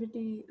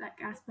creativity, like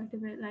aspect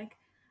of it. Like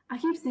I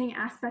keep saying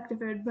aspect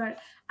of it, but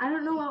I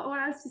don't know what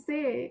else to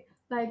say.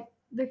 Like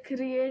the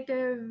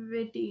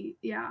creativity,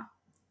 yeah,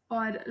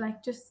 or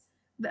like just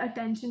the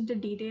attention to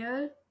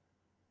detail.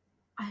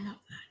 I love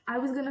that. I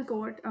was gonna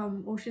quote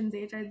Ocean's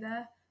 8 right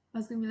there. I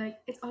was gonna be like,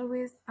 it's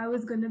always. I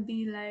was gonna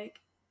be like,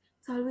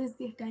 it's always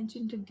the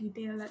attention to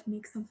detail that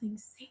makes something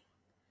sing.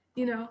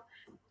 You know,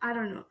 I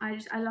don't know.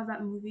 I love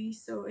that movie.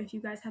 So if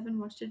you guys haven't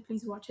watched it,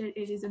 please watch it.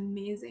 It is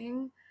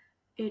amazing.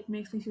 It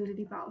makes me feel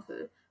really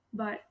powerful.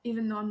 But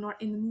even though I'm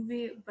not in the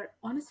movie, but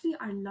honestly,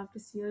 I love to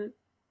steal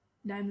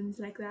diamonds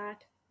like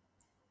that.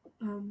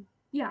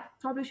 Yeah,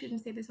 probably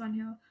shouldn't say this on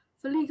here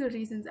for legal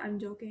reasons. I'm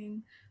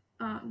joking.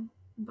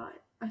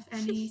 But if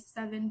any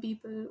 7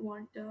 people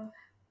want to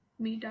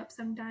meet up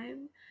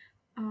sometime,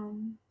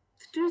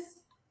 just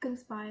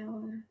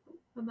conspire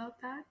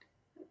about that.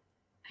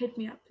 Hit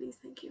me up, please.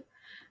 Thank you.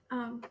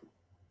 Um,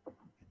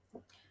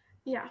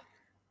 yeah.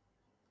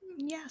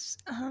 Yes.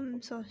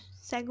 So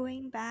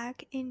segueing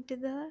back into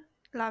the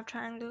love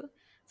triangle.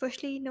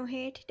 Firstly, no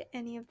hate to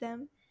any of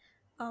them.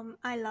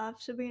 I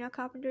love Sabrina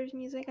Carpenter's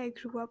music. I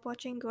grew up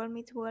watching Girl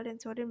Meets World, and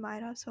so did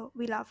Myra, so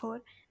we love her.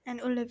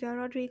 And Olivia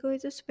Rodrigo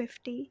is a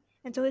Swiftie.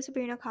 and so is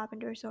Sabrina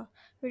Carpenter. So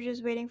we're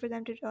just waiting for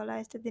them to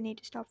realize that they need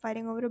to stop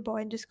fighting over a boy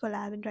and just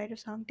collab and write a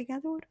song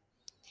together.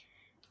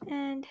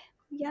 And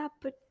yeah,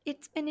 but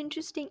it's an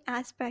interesting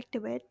aspect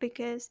to it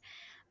because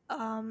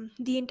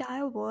the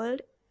entire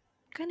world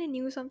kind of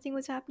knew something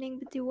was happening,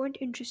 but they weren't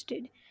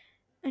interested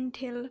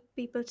until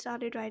people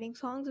started writing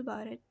songs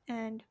about it.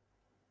 And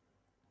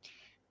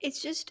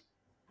it's just,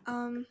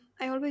 I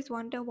always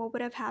wonder what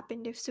would have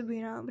happened if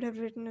Sabrina would have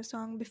written a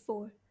song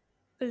before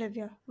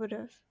Olivia would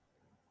have.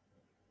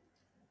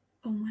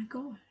 Oh my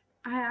god.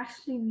 I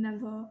actually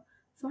never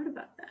thought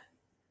about that.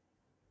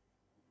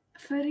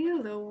 For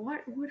real though,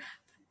 what would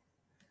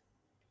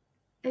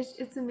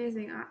it's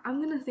amazing.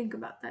 I'm gonna think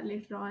about that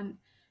later on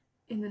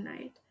in the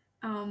night.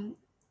 Um,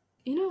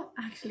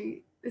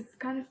 actually, it's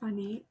kind of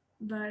funny,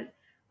 but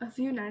a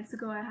few nights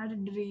ago, I had a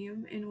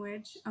dream in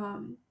which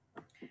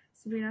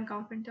Sabrina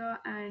Carpenter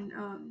and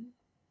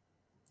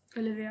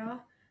Olivia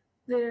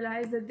they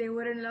realized that they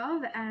were in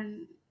love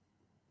and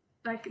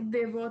like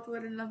they both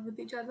were in love with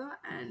each other,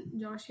 and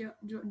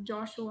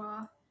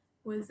Joshua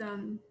was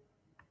um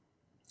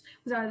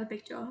was out of the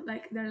picture.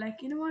 Like they're like,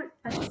 you know what?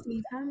 Let's just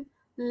leave him.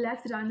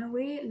 Let's run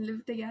away,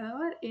 live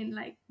together in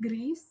like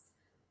Greece,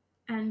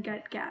 and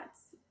get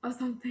cats or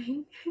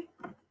something.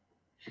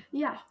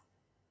 Yeah,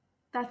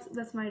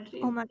 that's my Oh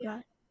dream. my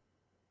Yeah.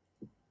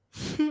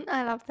 god.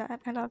 I love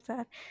that. I love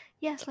that.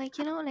 Yes, like,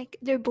 like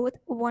they're both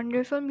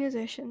wonderful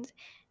musicians.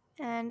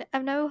 And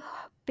I've never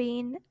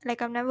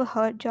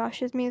heard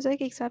Josh's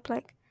music except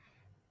like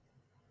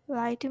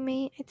Lie to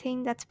Me. I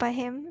think that's by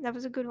him. That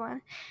was a good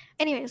one.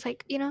 Anyways,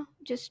 like,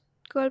 just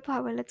girl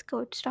power. Let's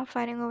go. Stop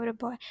fighting over a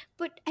boy.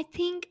 But I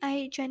think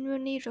I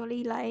genuinely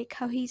really like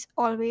how he's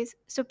always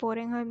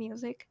supporting her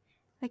music.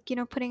 Like,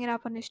 putting it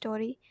up on his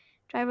story.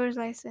 Driver's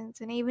license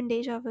and even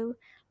Deja Vu.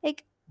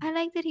 Like, I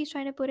like that he's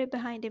trying to put it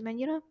behind him.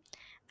 And,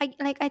 I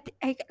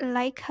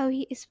like how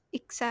he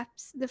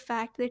accepts the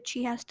fact that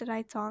she has to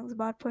write songs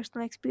about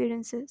personal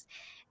experiences,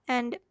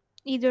 and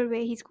either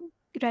way, he's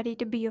ready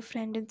to be a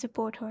friend and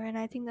support her, and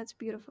I think that's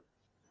beautiful.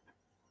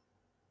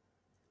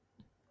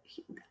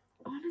 He-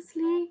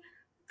 Honestly,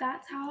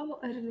 that's how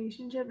a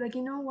relationship. Like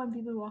when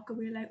people walk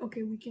away, like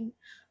okay, we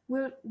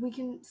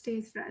can stay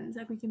as friends.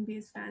 Like we can be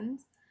as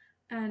friends,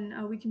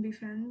 and we can be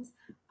friends.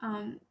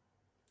 Um,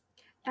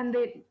 and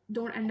they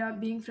don't end up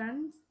being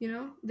friends,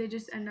 they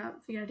just end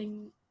up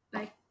forgetting,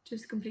 like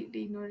just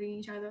completely ignoring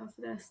each other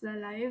for the rest of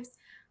their lives.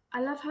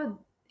 I love how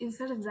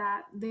instead of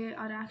that they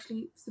are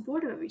actually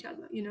supportive of each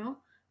other,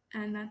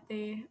 and that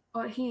they,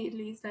 or he at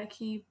least, like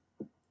he,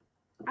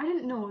 I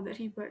didn't know that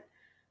he put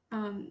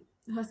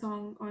her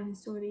song on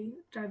his story,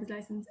 driver's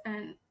license,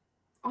 and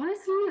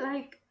honestly,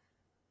 like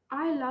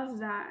I love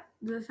that,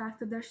 the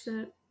fact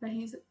that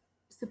he's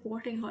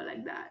supporting her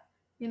like that,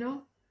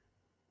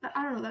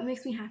 I don't know, that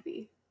makes me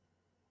happy.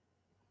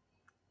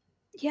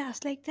 Yes,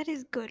 like that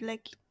is good.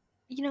 Like,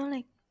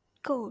 like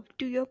go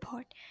do your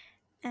part,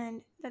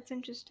 and that's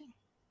interesting.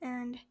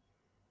 And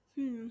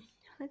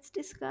let's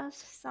discuss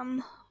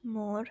some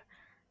more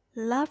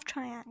love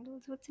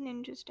triangles. What's an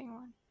interesting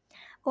one?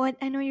 Oh,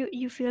 I know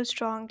you feel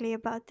strongly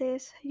about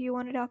this. You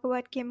want to talk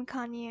about Kim,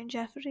 Kanye, and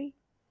Jeffrey?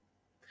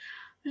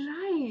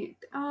 Right.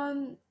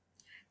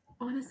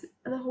 Honestly,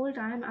 the whole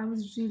time I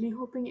was really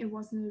hoping it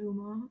wasn't a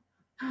rumor,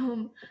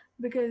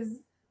 because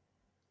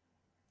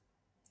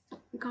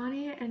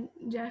Kanye and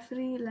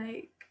Jeffrey,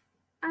 like,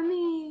 I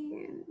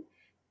mean,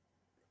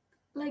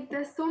 like,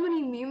 there's so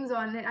many memes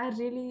on it. I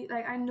really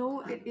like. I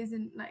know it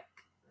isn't like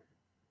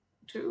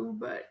true,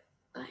 but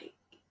like,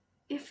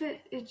 if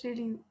it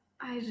really,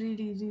 I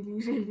really,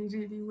 really, really,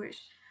 really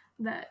wish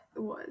that it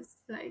was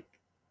like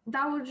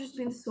that would just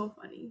been so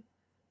funny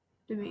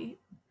to me.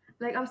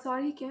 Like, I'm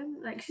sorry, Kim.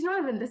 Like, she's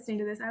not even listening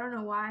to this. I don't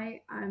know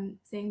why I'm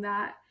saying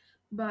that,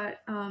 but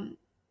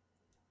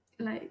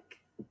like,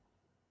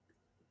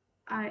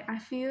 I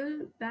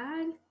feel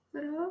bad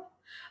for her.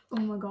 Oh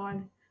my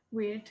god!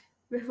 Wait,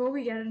 before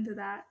we get into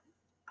that,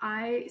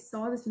 I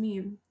saw this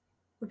meme,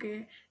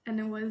 okay, and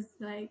it was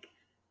like,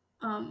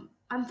 I'm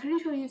pretty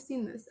sure you've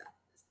seen this,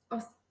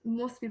 or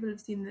most people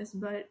have seen this,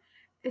 but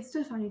it's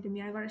still funny to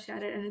me. I gotta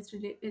share it, and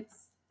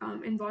it's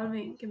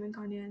involving Kim and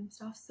Kanye and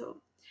stuff.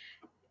 So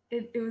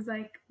it was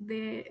like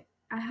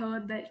I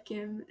heard that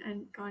Kim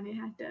and Kanye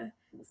had to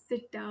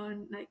sit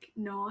down like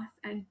North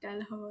and tell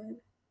her,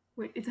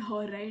 wait, it's a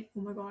her, right?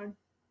 Oh my god,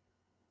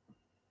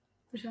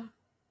 for sure.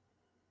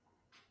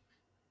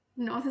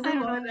 North is a I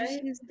don't her, know. Just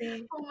right? use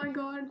they. Oh my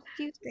god. Just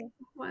use they.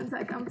 One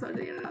sec, I'm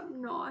sorry,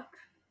 North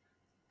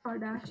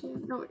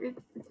Kardashian. No, it's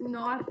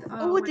North.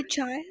 Oh, the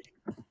child.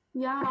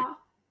 Yeah.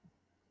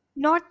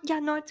 Not yeah.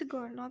 Not the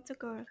girl. Not the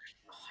girl.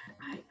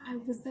 I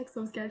was like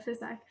so scared for a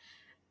sec.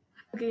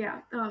 Okay,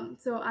 yeah.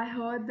 So I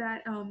heard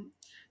that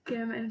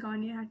Kim and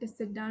Kanye had to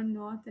sit down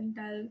North and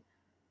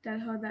tell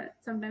her that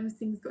sometimes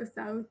things go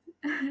south.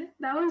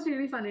 That was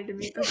really funny to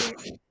me. Okay,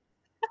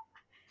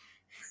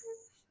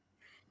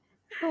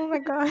 Oh my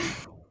god.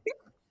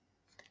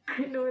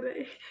 I know,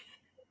 right?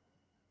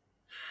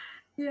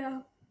 Yeah,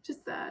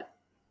 just that.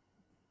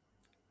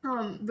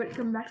 But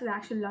come back to the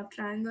actual love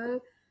triangle.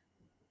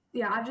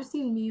 yeah, I've just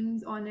seen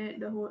memes on it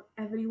the whole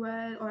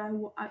everywhere, or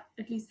I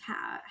at least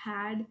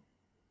had.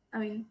 I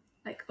mean,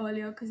 like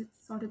earlier because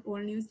it's sort of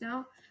old news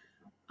now.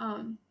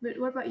 But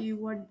what about you?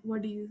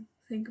 What do you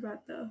think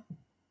about the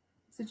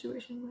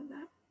situation with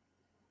that?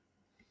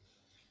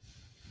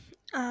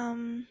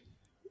 Um,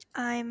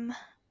 I'm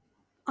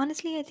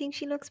honestly, I think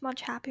she looks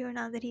much happier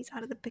now that he's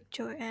out of the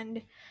picture.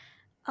 And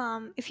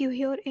if you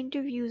hear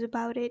interviews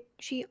about it,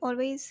 she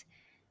always,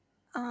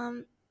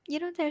 um,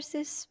 there's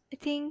this. I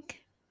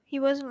think he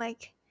wasn't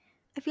like.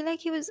 I feel like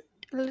he was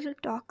a little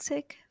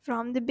toxic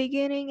from the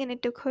beginning, and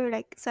it took her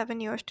like 7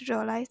 years to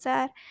realize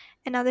that.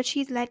 And now that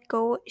she's let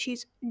go,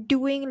 she's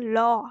doing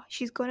law.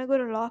 She's gonna go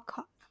to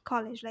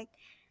college. Like,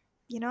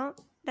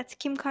 that's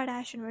Kim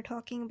Kardashian we're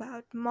talking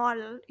about,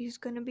 model who's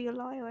going to be a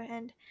lawyer.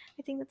 And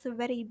I think that's a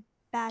very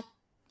bad,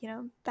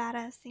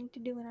 badass thing to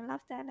do. And I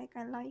love that. Like,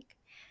 I like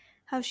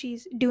how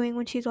she's doing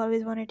what she's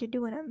always wanted to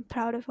do. And I'm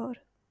proud of her,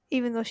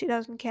 even though she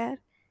doesn't care.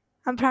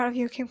 I'm proud of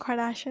you, Kim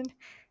Kardashian.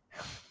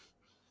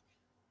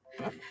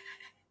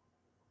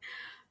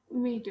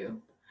 Me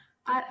too.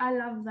 I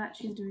love that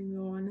she's doing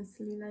though,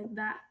 honestly. Like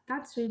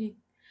that's really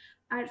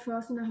at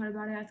first when I heard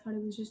about it I thought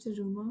it was just a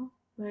rumor.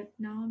 But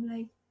now I'm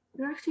like,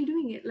 you're actually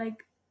doing it.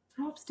 Like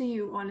props to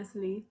you,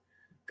 honestly.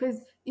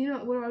 Because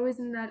we're always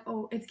in that,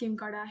 oh, it's Kim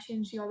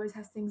Kardashian, she always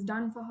has things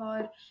done for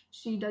her,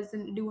 she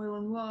doesn't do her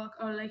own work,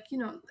 or like,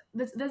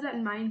 there's that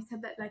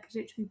mindset that like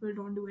rich people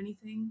don't do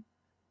anything.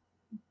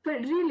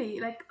 But really,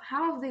 like,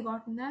 how have they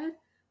gotten there?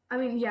 I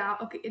mean, yeah,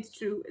 okay, it's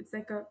true. It's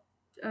like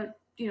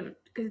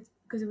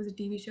because it was a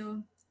TV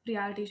show,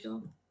 reality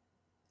show.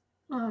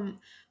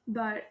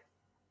 But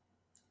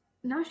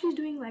now she's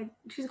doing like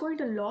she's going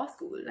to law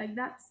school. Like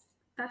that's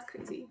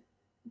crazy.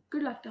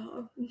 Good luck to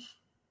her.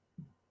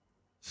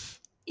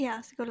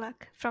 Yes, good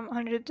luck from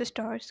 100 to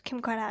stars,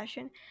 Kim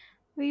Kardashian.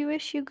 We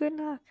wish you good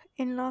luck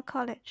in law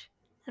college.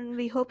 And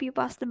we hope you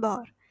pass the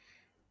bar.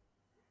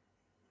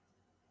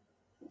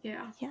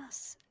 Yeah.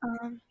 Yes.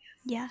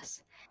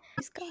 Yes.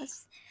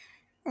 Discuss.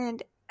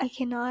 And I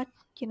cannot,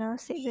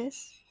 say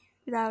this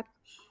without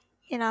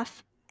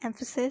enough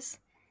emphasis.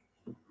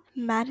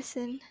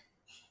 Madison,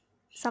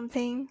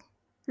 something,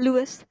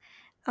 Lewis,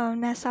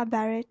 Nessa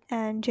Barrett,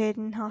 and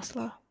Jaden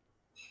Hostler.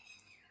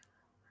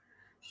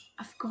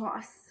 Of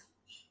course.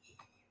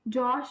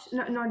 Josh,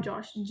 no, not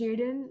Josh.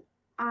 Jaden,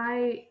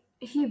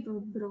 he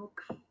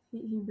broke.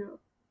 He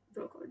broke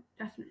out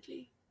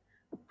definitely.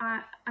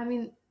 I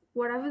mean,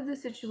 whatever the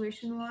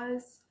situation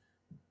was,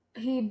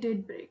 he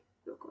did break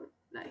the code.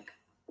 Like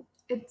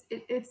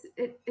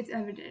it's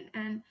evident,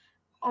 and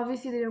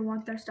obviously they don't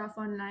want their stuff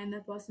online,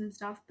 their personal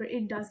stuff, but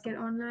it does get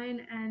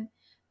online. And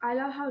I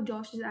love how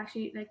Josh is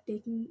actually like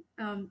taking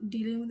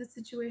dealing with the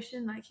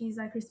situation. Like he's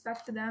like,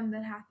 respect to them,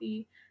 they're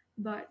happy.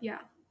 But yeah,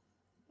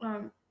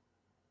 um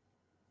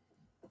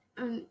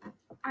and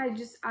I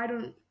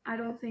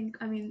don't think,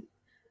 I mean,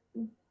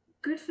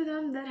 good for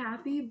them, they're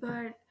happy,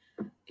 but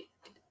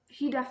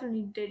he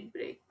definitely did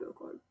break the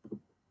code.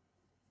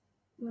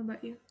 What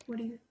about you? What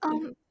do you think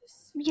Um, of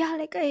this? yeah,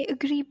 like I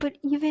agree, but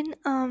even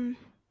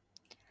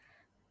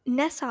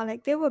Nessa,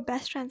 like they were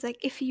best friends.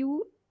 Like if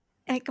you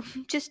like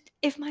just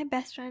if my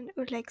best friend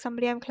or like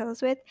somebody I'm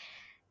close with,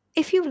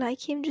 if you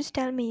like him, just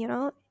tell me,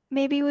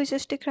 Maybe it was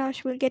just a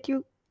crush, we'll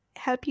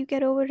help you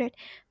get over it.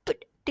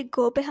 But to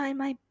go behind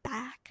my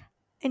back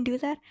and do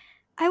that,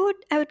 I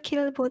would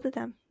kill both of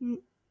them.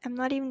 I'm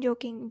not even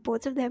joking.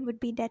 Both of them would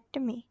be dead to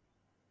me.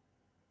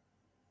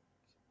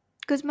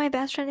 Because my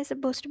best friend is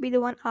supposed to be the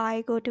one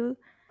I go to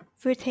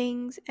for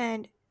things,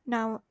 and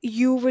now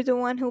you were the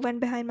one who went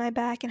behind my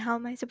back, and how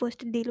am I supposed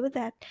to deal with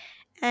that?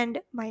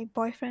 And my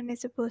boyfriend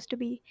is supposed to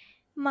be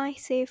my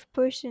safe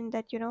person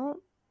that,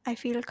 I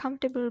feel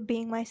comfortable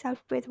being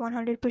myself with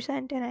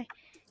 100%. And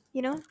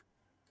you know,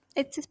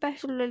 it's a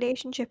special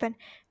relationship. And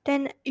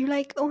then you're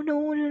like, oh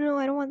no, no, no,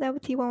 I don't want that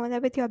with you, I want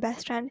that with your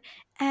best friend.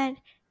 And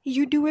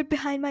you do it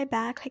behind my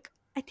back. Like,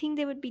 I think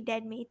they would be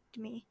dead meat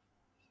to me.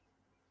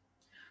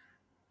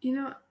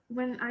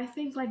 When I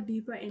think like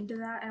deeper into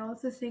that, I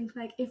also think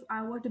like if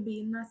I were to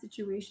be in that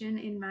situation,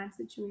 in Matt's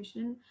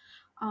situation,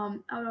 I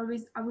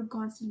would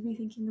constantly be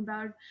thinking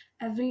about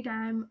every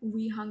time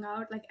we hung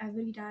out, like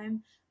every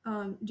time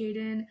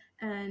Jaden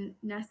and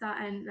Nessa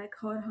and like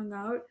her hung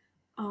out,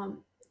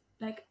 um,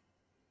 like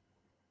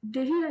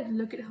did he like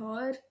look at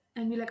her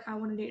and be like, I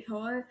want to date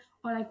her,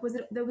 or like was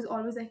it there was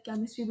always like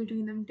chemistry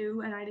between them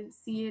two and I didn't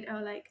see it,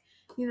 or like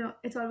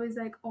it's always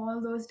like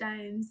all those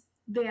times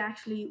they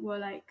actually were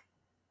like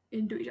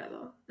into each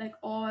other, like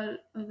all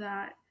of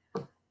that.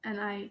 And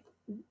I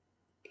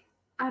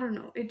don't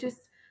know, it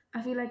just,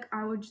 I feel like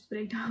I would just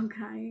break down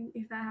crying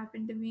if that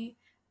happened to me.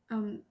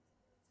 um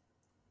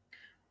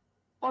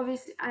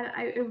Obviously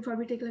it would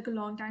probably take like a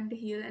long time to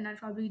heal, and I'd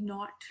probably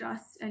not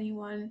trust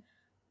anyone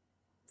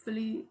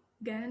fully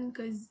again,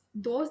 because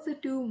those the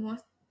two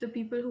most the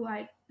people who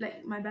I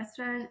like, my best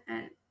friend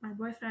and my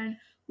boyfriend,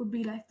 would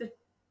be like the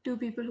two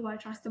people who I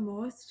trust the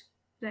most,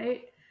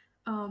 right?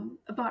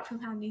 Apart from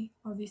family,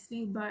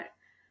 obviously. But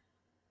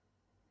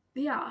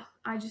yeah,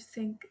 I just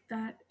think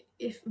that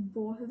if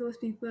both of those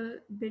people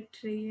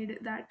betrayed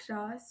that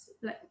trust,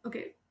 like,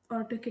 okay,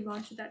 or took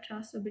advantage of that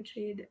trust, or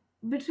betrayed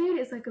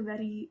is like a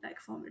very like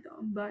formal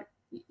term, but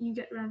you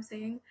get what I'm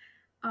saying.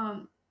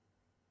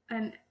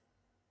 And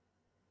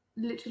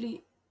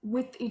literally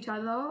with each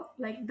other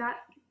like that,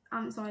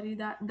 I'm sorry,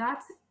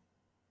 that's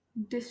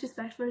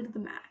disrespectful to the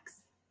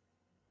max,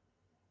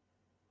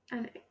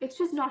 and it's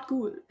just not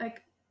cool.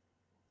 Like,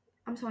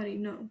 I'm sorry,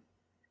 no.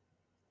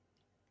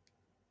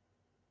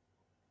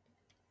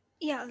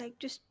 Yeah, like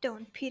just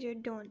don't,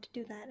 period, don't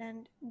do that.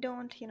 And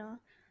don't,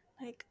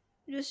 like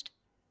just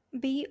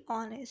be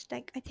honest.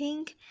 Like, I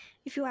think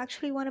if you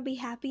actually want to be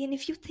happy, and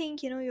if you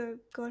think, your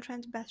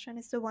girlfriend's best friend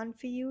is the one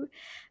for you,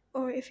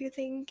 or if you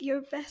think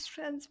your best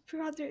friend's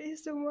brother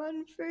is the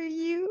one for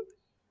you,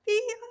 be,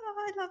 oh,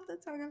 I love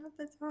that song, I love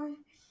that song.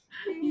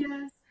 Be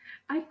Yes,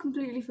 I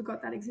completely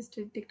forgot that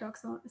existed, TikTok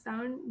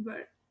sound,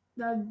 but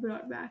that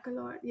brought back a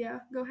lot. Yeah,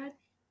 go ahead.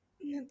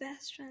 my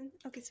best friend.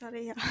 Okay,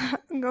 sorry, yeah.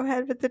 Go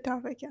ahead with the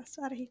topic, yeah,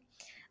 sorry.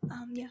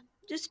 Yeah,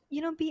 just,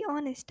 be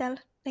honest. Tell,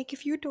 like,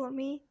 if you told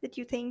me that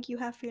you think you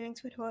have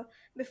feelings with her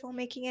before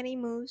making any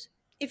moves,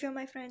 if you're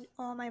my friend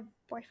or my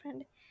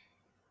boyfriend,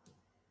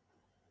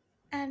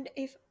 and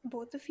if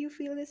both of you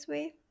feel this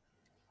way,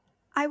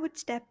 I would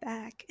step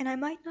back and I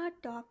might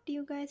not talk to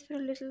you guys for a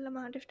little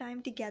amount of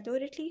time together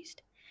at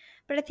least,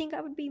 but I think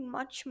I would be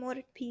much more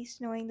at peace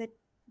knowing that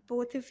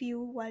both of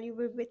you, while you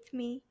were with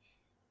me,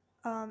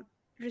 um,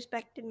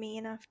 respected me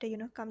enough to,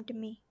 come to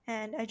me.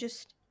 And I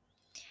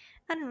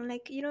don't know,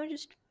 like,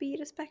 just be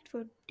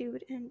respectful,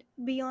 dude, and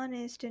be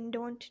honest and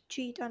don't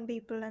cheat on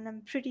people. And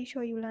I'm pretty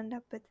sure you'll end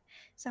up with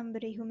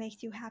somebody who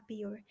makes you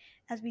happy. Or,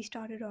 as we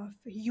started off,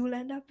 you'll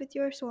end up with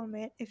your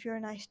soulmate if you're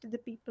nice to the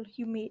people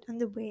you meet on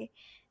the way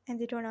and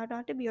they turn out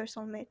not to be your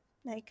soulmate.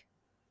 Like,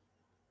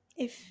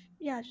 if,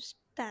 yeah, just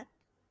that.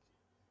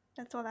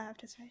 That's all I have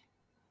to say.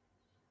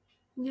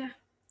 Yeah,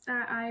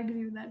 I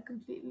agree with that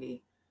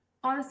completely.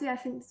 Honestly, I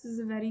think this is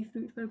a very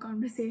fruitful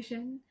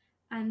conversation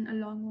and a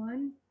long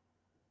one.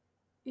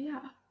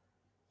 Yeah,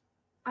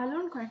 I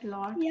learned quite Yeah.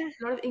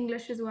 a lot of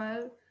English as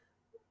well.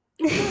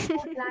 It's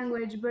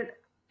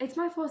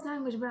my first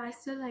language, but I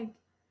still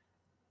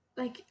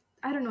like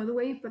I don't know, the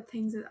way you put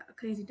things is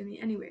crazy to me.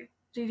 Anyway,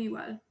 really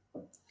well.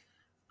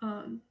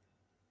 Um,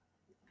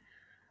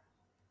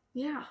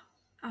 yeah.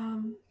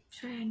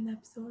 Should I end the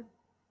episode?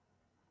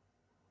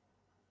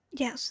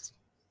 Yes.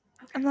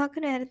 I'm Okay. not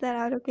gonna edit that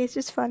out, okay? It's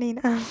just funny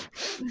enough.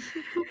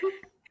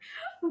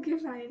 Okay,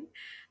 fine.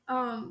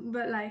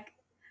 But like,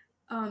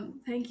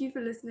 thank you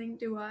for listening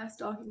to us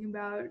talking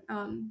about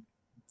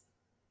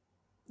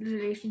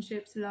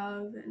relationships,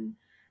 love, and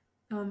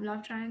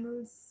love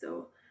triangles.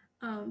 So,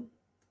 um,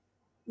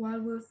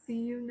 well, we'll see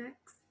you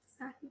next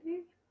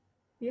Saturday.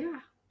 Yeah,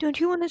 Don't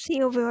you want to see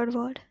a weird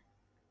word?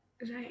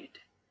 right.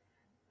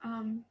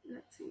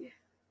 Let's see.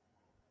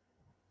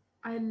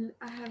 I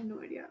have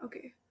no idea.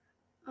 Okay.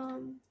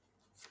 Um,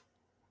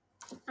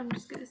 I'm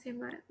just gonna say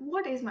my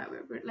what is my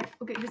favorite? Like,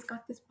 okay, just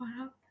cut this part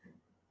out.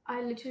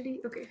 I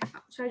literally okay.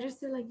 Should I just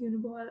say like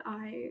Uniball?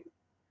 I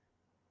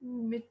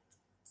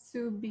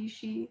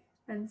Mitsubishi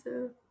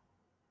pencil.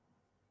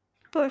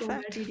 Go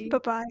Perfect. Bye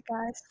LTD. bye,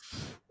 guys.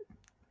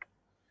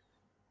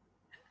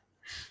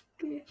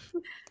 Okay.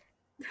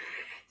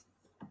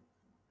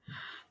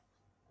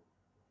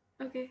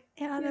 Okay.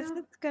 Yeah, that's Yeah.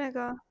 it's gonna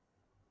go.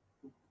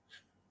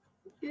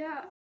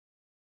 Yeah.